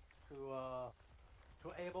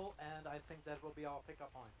to Able, and I think that will be our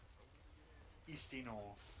pickup point. Easty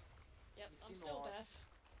north. Yep, I'm still deaf.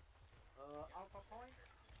 Alpha point.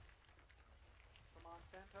 Command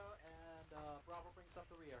center, and Bravo brings up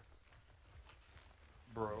the rear.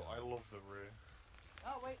 Bro, I love the rear.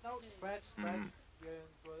 Oh wait, no, stretch. We're in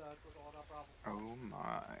good order, Bravo. Oh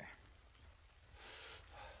my.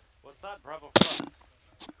 What's that, Bravo front?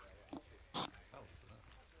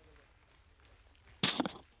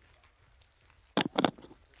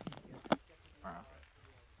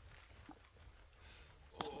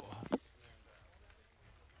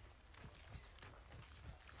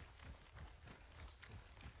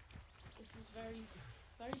 This is very,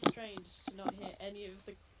 very strange to not hear any of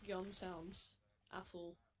the gun sounds at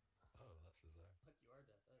all. Oh, that's bizarre. But you are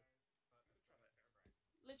dead.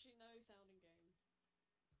 Literally no sound in game.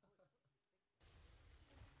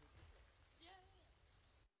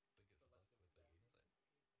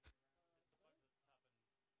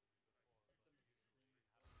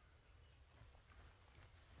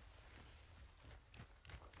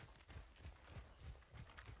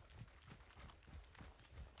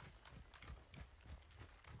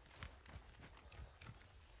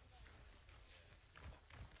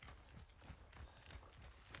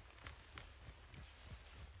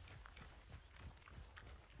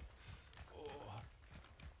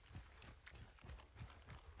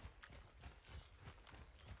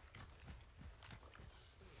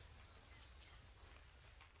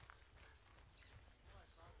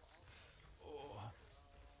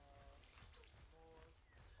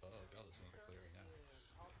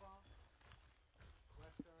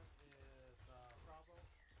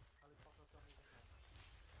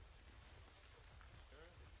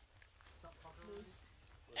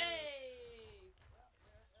 Hey!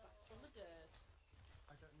 From the dirt.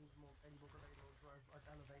 I don't need any more grenade launcher. I've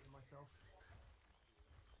elevated myself.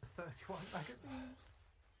 31 magazines.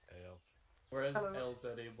 Hey, We're in Hello. LZ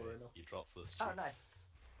airborne. you dropped this. Oh, nice.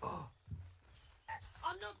 Oh,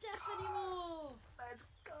 I'm not deaf anymore! let's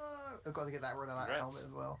go! I've got to get that rid of that Congrats. helmet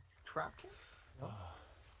as well. Trap kit? No.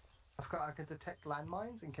 I've got. I can detect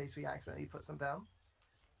landmines in case we accidentally put some down.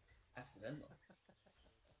 Accidental.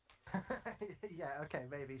 Yeah, okay,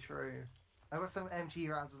 maybe true. I've got some MG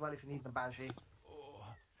rounds as well if you need them, Banshee.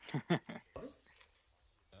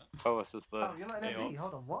 Boas is the. Oh, you're not an MG.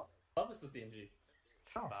 Hold on, what? Bubba's is the MG.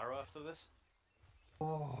 Oh. Barrow after this?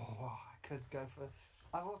 Oh, I could go for.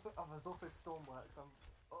 There's also Stormworks.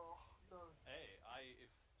 Oh no. Hey,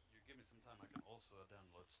 if you give me some time, I can also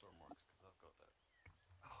download Stormworks because I've got that.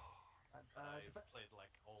 I've played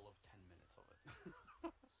like all of 10 minutes of it.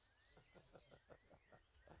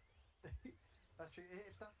 That's true.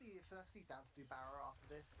 If Dusty's down to do Barrow after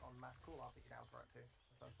this on Math Call, I'll put you down for it too.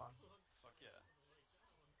 That sounds fun. Fuck yeah.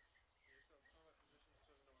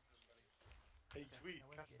 Hey, Tweet,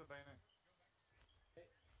 cast the bayonet.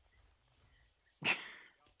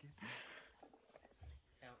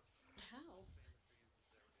 Counts.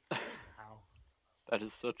 How? How? That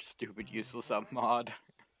is such a stupid, useless mod.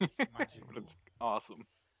 But it's awesome.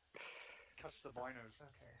 Catch the binos.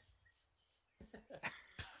 Okay.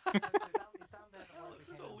 This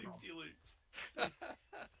is a loop-de-loop.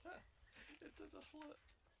 It did a flip.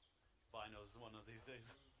 Binos one of these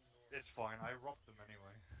days. It's fine, I robbed them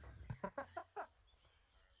anyway.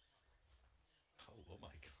 Oh my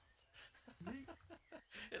god.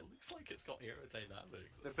 It looks like it's got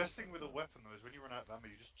aerodynamics. The best thing with a weapon though is when you run out of ammo,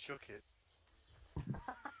 you just chuck it. And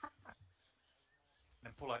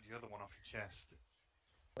then pull out the other one off your chest.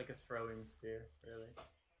 Like a throwing spear, really.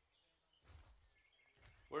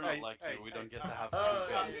 We're not like you, we don't get to have Oh,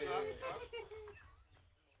 two guns.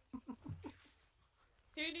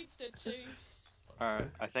 Who needs stitching? Alright,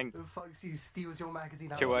 I think Who fucks you steals your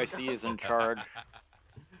magazine out? 2IC is in charge.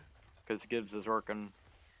 Because Gibbs is working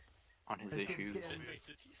on his Gibbs issues. getting-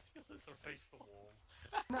 Did you steal this or face the wall?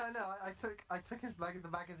 No, I took the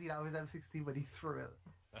magazine out of his M16 when he threw it.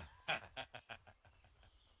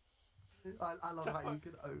 I love how you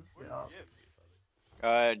can open it up.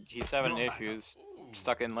 He's having issues.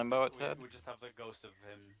 Stuck in limbo, it said. We just have the ghost of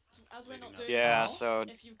him. As we're not leading us. doing Yeah, that, so-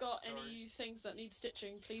 if you've got any things that need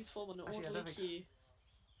stitching, please form an Actually, I orderly don't think- queue.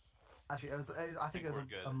 Actually, I think it was we're a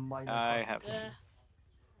good. minor. I have. Yeah.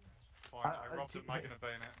 Fine, I robbed a mag and a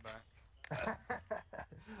bayonet back.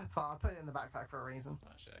 Fine, I'll put it in the backpack for a reason.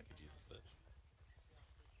 Actually, I could use a stitch.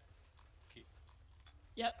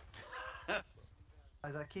 Yep.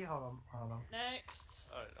 Is that a key? Hold on. Next.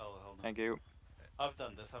 Alright, hold on. Thank you. I've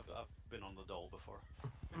done this, I've been on the dole before.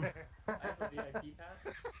 I have a VIP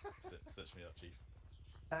pass. Stitch me up, Chief.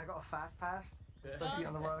 I got a fast pass. Yeah. Supposed to be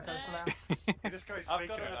on the roller coaster now. Hey, this guy's I've faking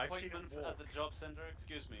got it. an I've seen him appointment walk. at the job center,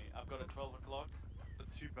 excuse me. I've got a 12 o'clock.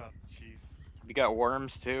 Too bad, Chief. You got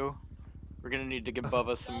worms too? We're gonna need to give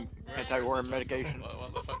Bubba some anti-worm medication.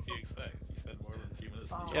 What the fuck do you expect? You spend more than 2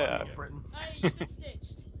 minutes Oh, in the Yeah. job. Britain. Hey, you've been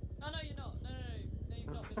stitched. Oh no, you're not. No,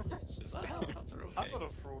 you've not been stitched. Is that helicopter okay? I'm not a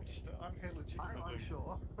fraudster. I'm here I'm legitimately.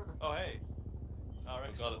 unsure. Oh, hey. Alright.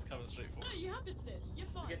 Oh god, it's coming straight No, forward. you have been stitched. You're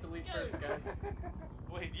fine. You get to leave Go. first, guys.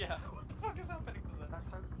 Wait, yeah. What the fuck is happening to that? That's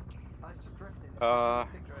how. I just drifted. It's Uh, just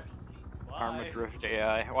a sick drift. Armor drift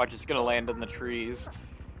AI. Watch, it's gonna land in the trees.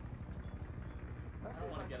 I don't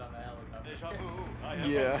want to get on the helicopter. Deja vu. I have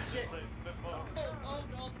Yeah. been to this place before. Oh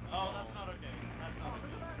god. Oh, that's not okay. That's not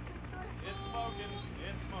okay. It's smoking.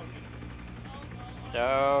 It's smoking.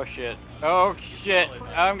 Oh shit. Oh shit.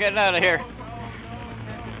 I'm getting out of here.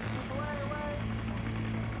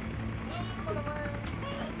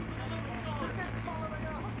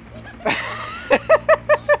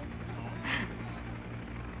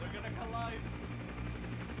 They're gonna collide.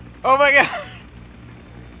 Oh my god.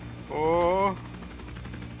 Oh.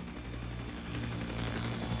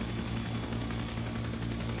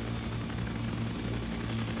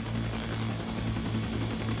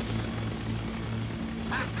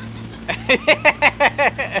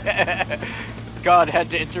 God had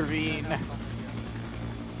to intervene.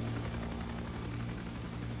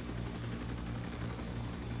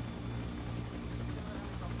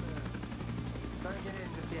 Don't get in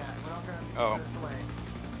just yet. We're not going to Oh. this away.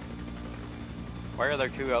 Why are there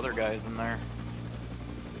two other guys in there?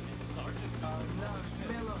 No,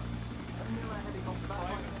 Miller. It's the Miller helicopter. That's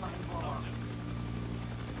why it's fucking blow up.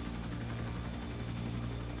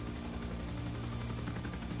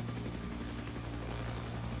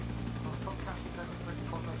 Oh, Tom Cash is over 30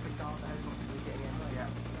 contact big down the helicopter. We're getting in. Yeah.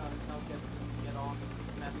 I'll get on.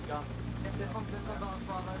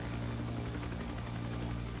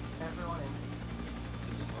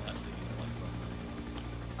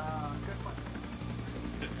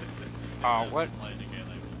 Oh, what?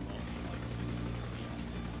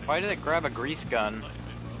 Why did it grab a grease gun?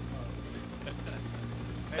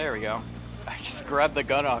 There we go. I just grabbed the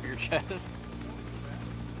gun off your chest.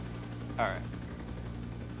 Alright.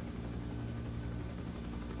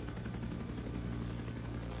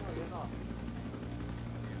 No, you're not.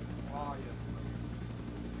 Why are you?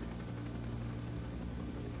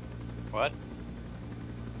 What?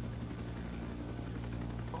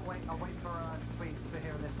 I'll wait for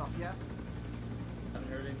hearing this stuff, yeah? Haven't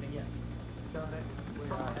heard anything yet. Got it. We're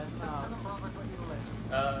heading out.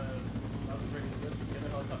 I'm ready to get the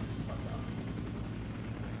helicopter.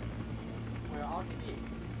 We're RTV.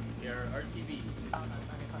 You're RTV. Oh no,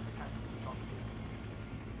 okay, perfect. Cassie's in the top two.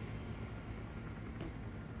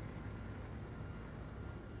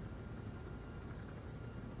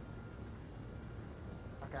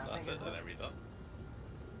 Okay, So I that's think it, then every done.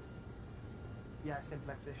 Yeah,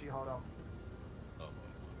 simplex issue, hold on. Oh, okay.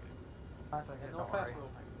 That's okay, No don't fast worry. roll.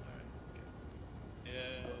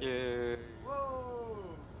 Yeah. Yeah.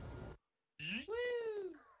 Whoa!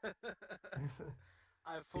 Woo! I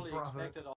fully Bravo. expected all